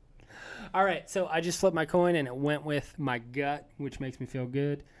 All right, so I just flipped my coin and it went with my gut, which makes me feel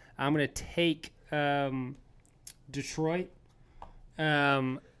good. I'm going to take Detroit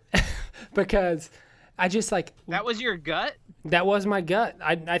because I just like... That was your gut? That was my gut.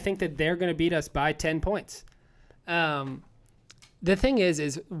 I think that they're going to beat us by 10 points. The thing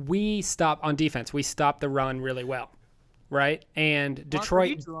is we stop on defense. We stop the run really well, right? And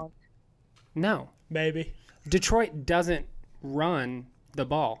Detroit... No. Maybe. Detroit doesn't run the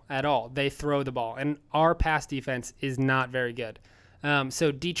ball at all. They throw the ball. And our pass defense is not very good.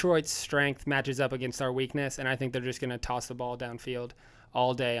 So Detroit's strength matches up against our weakness, and I think they're just going to toss the ball downfield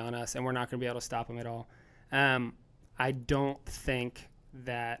all day on us, and we're not going to be able to stop them at all. I don't think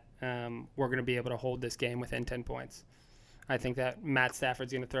that we're going to be able to hold this game within 10 points. I think that Matt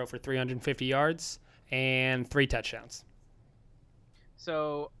Stafford's going to throw for 350 yards and 3 touchdowns.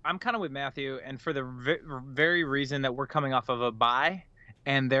 So I'm kind of with Matthew, and for the very reason that we're coming off of a bye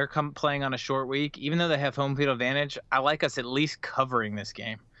and they're playing on a short week, even though they have home field advantage, I like us at least covering this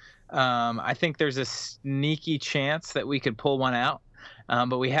game. I think there's a sneaky chance that we could pull one out,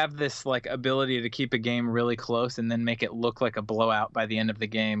 but we have this like ability to keep a game really close and then make it look like a blowout by the end of the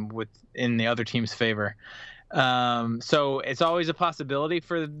game in the other team's favor. So it's always a possibility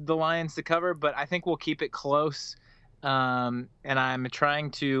for the Lions to cover, but I think we'll keep it close. And I'm trying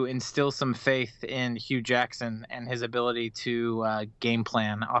to instill some faith in Hugh Jackson and his ability to game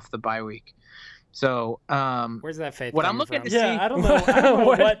plan off the bye week. So where's that faith? What I'm looking to see? I don't know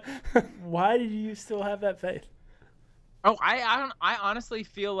what. Why do you still have that faith? Oh, I honestly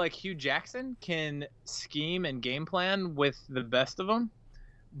feel like Hugh Jackson can scheme and game plan with the best of them,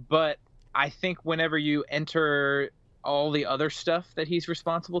 but I think whenever you enter all the other stuff that he's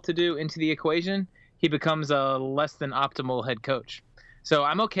responsible to do into the equation, he becomes a less than optimal head coach. So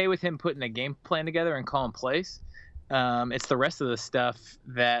I'm okay with him putting a game plan together and calling plays. It's the rest of the stuff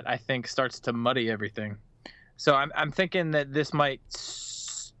that I think starts to muddy everything. So I'm thinking that this might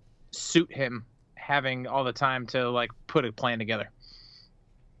suit him having all the time to like put a plan together.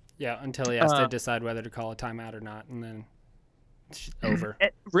 Yeah, until he has to decide whether to call a timeout or not, and then it's over.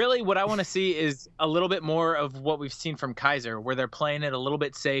 Really, what I want to see is a little bit more of what we've seen from Kaiser, where they're playing it a little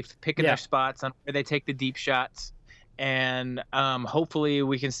bit safe, picking their spots on where they take the deep shots, and hopefully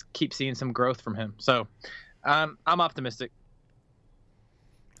we can keep seeing some growth from him. So I'm optimistic.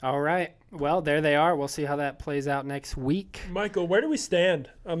 All right. Well, there they are. We'll see how that plays out next week. Michael, where do we stand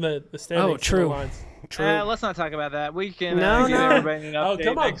on the standings? Oh, true. Lines? True. Let's not talk about that. We can No. give everybody an update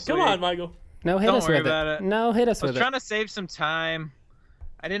Come next week. on, Michael. No, hit Don't us worry with about it. No, hit us I with was trying to save some time.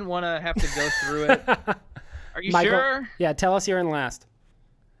 I didn't want to have to go through it. Are you Michael, sure? Yeah, tell us you're in last.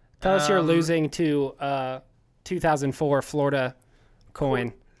 Tell us you're losing to 2004 Florida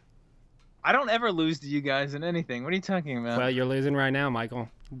coin. I don't ever lose to you guys in anything. What are you talking about? Well, you're losing right now, Michael.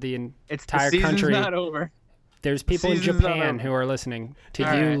 The the entire season's country. not over. There's people in season's not Japan over. who are listening to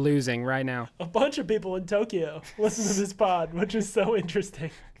All you right. losing right now. A bunch of people in Tokyo listen to this pod, which is so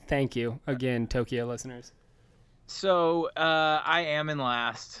interesting. Thank you again, Tokyo listeners. So I am in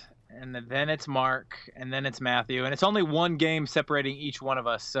last, and then it's Mark, and then it's Matthew, and it's only one game separating each one of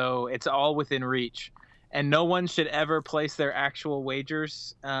us, so it's all within reach. And no one should ever place their actual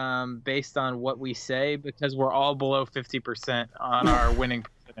wagers based on what we say, because we're all below 50% on our winning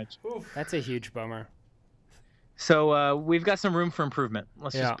percentage. That's a huge bummer. So we've got some room for improvement.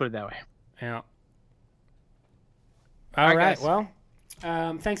 Let's just put it that way. Yeah. All All right, right. guys. Well,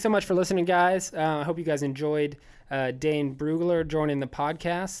 thanks so much for listening, guys. I hope you guys enjoyed Dane Brugler joining the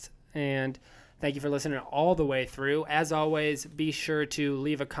podcast, and thank you for listening all the way through. As always, be sure to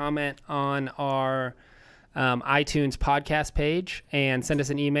leave a comment on our iTunes podcast page and send us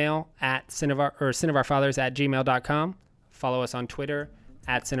an email at sinofourfathers@gmail.com. Follow us on Twitter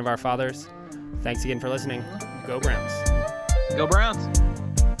 @sinofourfathers. Thanks again for listening. Go Browns. Go Browns.